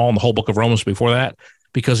referenced it at all in the whole book of Romans before that,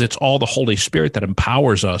 because it's all the Holy Spirit that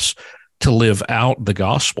empowers us to live out the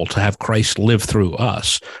gospel, to have Christ live through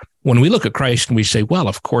us. When we look at Christ and we say, well,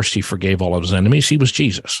 of course he forgave all of his enemies, he was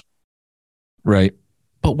Jesus. Right.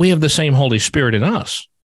 But we have the same Holy Spirit in us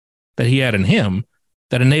that he had in him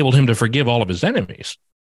that enabled him to forgive all of his enemies,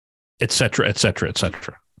 et cetera, et cetera, et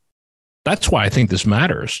cetera. That's why I think this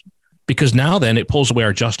matters, because now then it pulls away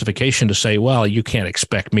our justification to say, well, you can't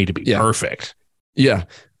expect me to be perfect. Yeah.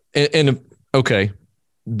 And okay.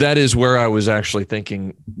 that is where I was actually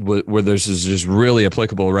thinking where this is just really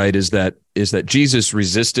applicable, right? Is that Jesus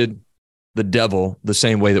resisted the devil the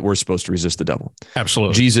same way that we're supposed to resist the devil.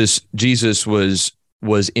 Absolutely. Jesus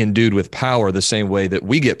was endued with power the same way that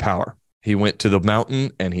we get power. He went to the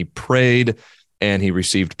mountain and he prayed and he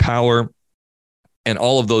received power, and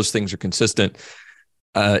all of those things are consistent.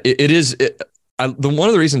 One of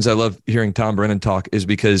the reasons I love hearing Tom Brennan talk is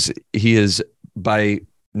because he is by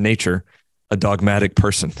nature a dogmatic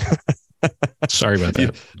person. Sorry about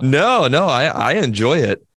that. No, I enjoy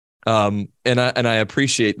it. And I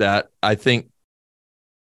appreciate that. I think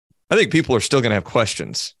people are still going to have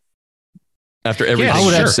questions after everything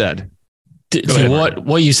you've said.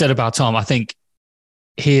 What you said about Tom, I think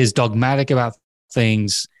he is dogmatic about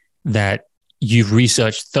things that you've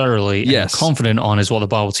researched thoroughly and confident on is what the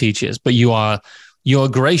Bible teaches, but you're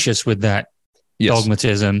gracious with that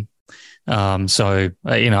dogmatism. I want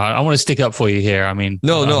to stick up for you here. I mean,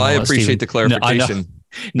 I appreciate the clarification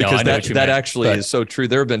because that actually is so true.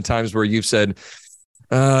 There have been times where you've said,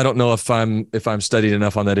 I don't know if I'm studied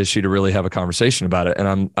enough on that issue to really have a conversation about it.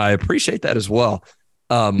 And I appreciate that as well.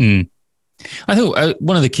 I think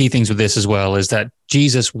one of the key things with this as well is that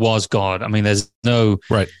Jesus was God. I mean, there's no,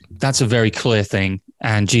 that's a very clear thing.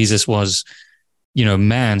 And Jesus was,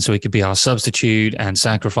 man, so he could be our substitute and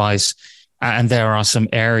sacrifice. And there are some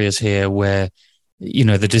areas here where,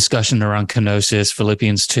 the discussion around kenosis,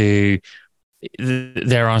 Philippians 2,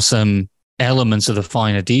 there are some elements of the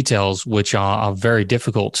finer details which are very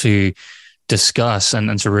difficult to discuss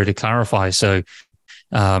and to really clarify. So,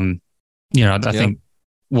 I think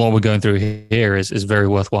what we're going through here is very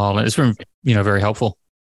worthwhile, and it's been, very helpful.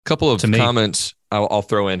 A couple of comments I'll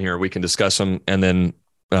throw in here. We can discuss them and then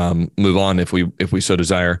move on if we so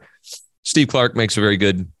desire. Steve Clark makes a very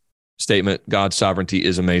good statement. God's sovereignty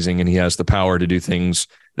is amazing, and he has the power to do things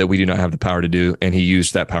that we do not have the power to do, and he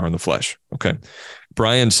used that power in the flesh. Okay.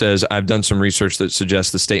 Brian says, I've done some research that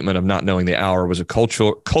suggests the statement of not knowing the hour was a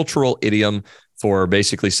cultural idiom for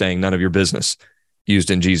basically saying none of your business, used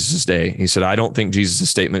in Jesus' day. He said, I don't think Jesus'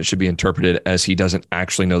 statement should be interpreted as he doesn't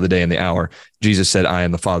actually know the day and the hour. Jesus said, I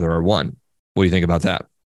and the Father are one. What do you think about that?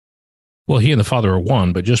 Well, he and the Father are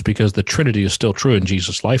one, but just because the Trinity is still true in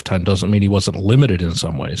Jesus' lifetime doesn't mean he wasn't limited in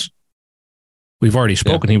some ways. We've already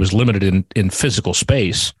spoken. He was limited in physical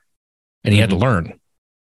space, and he had to learn.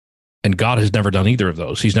 And God has never done either of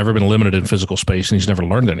those. He's never been limited in physical space, and he's never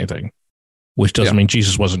learned anything, which doesn't mean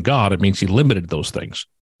Jesus wasn't God. It means he limited those things.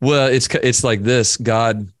 Well, it's like this.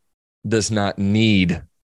 God does not need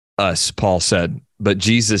us, Paul said, but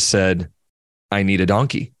Jesus said, I need a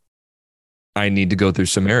donkey. I need to go through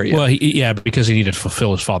Samaria. Well, because he needed to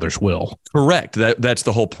fulfill his Father's will. Correct. That's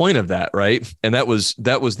the whole point of that, right? And that was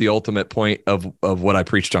the ultimate point of what I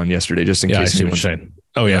preached on yesterday, just in case. I see what you're saying.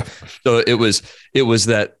 Oh, yeah. So it was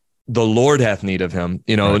that the Lord hath need of him.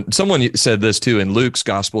 Someone said this too in Luke's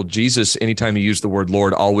gospel. Jesus, anytime he used the word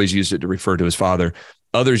Lord, always used it to refer to his Father.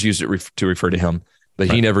 Others used it to refer to him,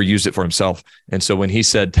 but he never used it for himself. And so when he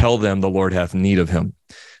said, tell them the Lord hath need of him,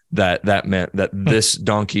 that meant that this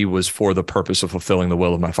donkey was for the purpose of fulfilling the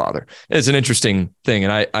will of my Father. It's an interesting thing.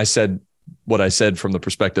 And I said what I said from the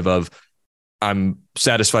perspective of I'm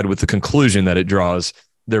satisfied with the conclusion that it draws.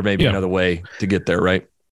 There may be another way to get there, right?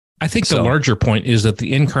 I think the larger point is that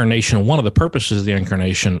the incarnation, one of the purposes of the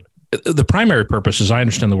incarnation, the primary purpose, as I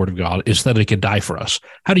understand the word of God, is that he could die for us.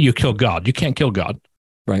 How do you kill God? You can't kill God.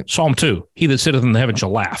 Right. Psalm 2, he that sitteth in the heaven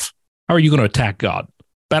shall laugh. How are you going to attack God?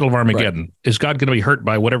 Battle of Armageddon. Right. Is God going to be hurt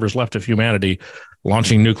by whatever's left of humanity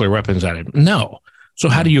launching nuclear weapons at him? No. So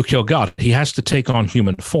how do you kill God? He has to take on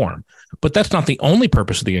human form. But that's not the only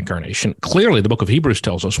purpose of the incarnation. Clearly, the book of Hebrews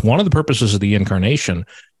tells us one of the purposes of the incarnation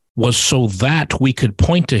was so that we could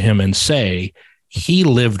point to him and say, he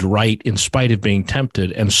lived right in spite of being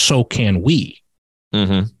tempted, and so can we.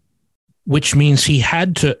 Mm-hmm. Which means he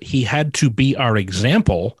had to be our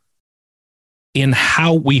example in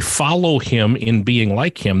how we follow him in being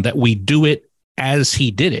like him, that we do it as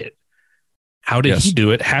he did it. How did he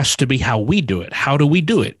do it? Has to be how we do it. How do we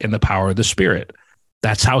do it? In the power of the Spirit.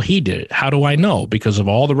 That's how he did it. How do I know? Because of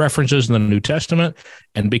all the references in the New Testament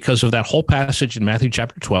and because of that whole passage in Matthew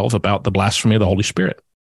chapter 12 about the blasphemy of the Holy Spirit.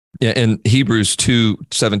 Yeah, and Hebrews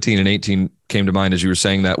 2:17 and 18 came to mind as you were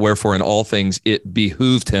saying that. Wherefore in all things it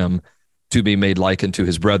behooved him to be made like unto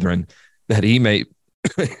his brethren, that he may,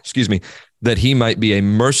 that he might be a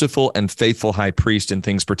merciful and faithful high priest in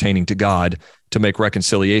things pertaining to God, to make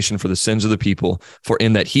reconciliation for the sins of the people. For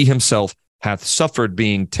in that he himself hath suffered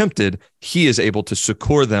being tempted, he is able to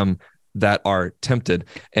succor them that are tempted.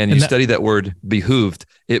 And you study that word behooved,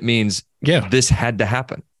 it means this had to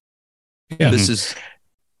happen. Yeah. This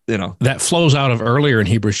that flows out of earlier in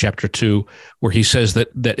Hebrews chapter 2, where he says that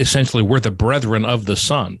essentially we're the brethren of the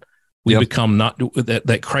Son. We become not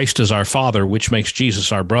that Christ is our Father, which makes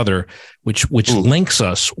Jesus our brother, which links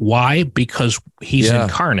us. Why? Because he's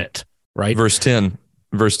incarnate, right? Verse 10,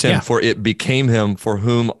 for it became him for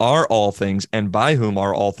whom are all things and by whom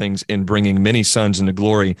are all things, in bringing many sons into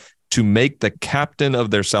glory, to make the captain of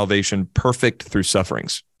their salvation perfect through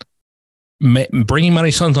sufferings. Bringing many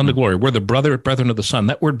sons unto glory. We're the brethren of the Son.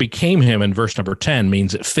 That word became him in verse number 10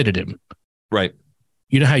 means it fitted him. Right.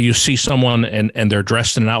 You know how you see someone and they're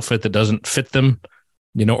dressed in an outfit that doesn't fit them,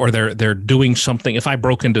 or they're doing something. If I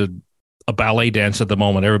broke into a ballet dance at the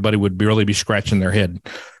moment, everybody would really be scratching their head.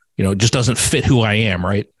 It just doesn't fit who I am,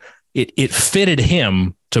 right? It fitted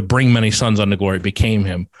him to bring many sons unto glory. It became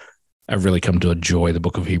him. I've really come to enjoy the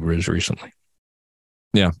book of Hebrews recently.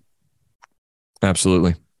 Yeah,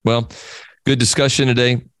 absolutely. Well, good discussion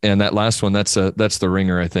today. And that last one, that's the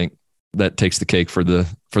ringer, I think. That takes the cake for the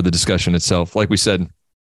discussion itself. Like we said,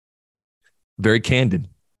 very candid,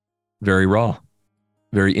 very raw,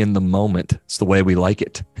 very in the moment. It's the way we like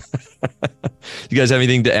it. You guys have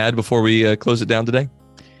anything to add before we close it down today?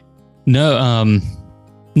 No,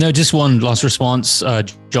 just one last response.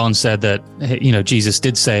 John said that, Jesus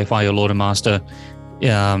did say, "If I, your Lord and Master,"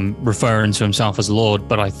 referring to himself as Lord.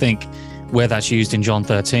 But I think where that's used in John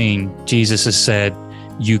 13, Jesus has said,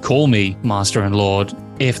 "You call me Master and Lord.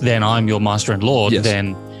 If then I'm your Master and Lord,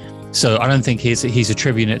 then." So I don't think he's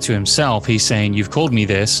attributing it to himself. He's saying, "You've called me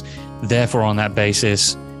this, therefore on that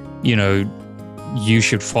basis, you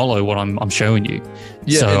should follow what I'm showing you."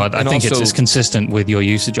 Yeah, so I think also, it's consistent with your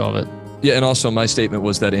usage of it. Yeah, and also my statement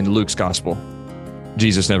was that in Luke's gospel,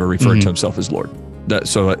 Jesus never referred to himself as Lord. I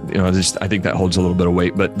think that holds a little bit of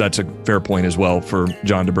weight, but that's a fair point as well for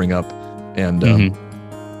John to bring up, and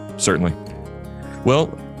certainly.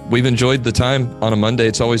 Well, we've enjoyed the time on a Monday.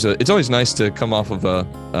 It's always nice to come off of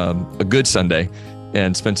a good Sunday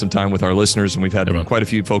and spend some time with our listeners. And we've had quite a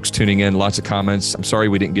few folks tuning in, lots of comments. I'm sorry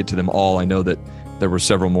we didn't get to them all. I know that there were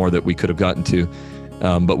several more that we could have gotten to,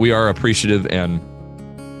 but we are appreciative and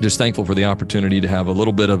just thankful for the opportunity to have a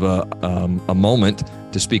little bit of a moment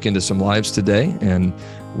to speak into some lives today. And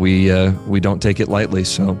we don't take it lightly.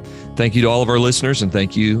 So thank you to all of our listeners, and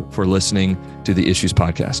thank you for listening to the Issues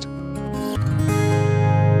Podcast.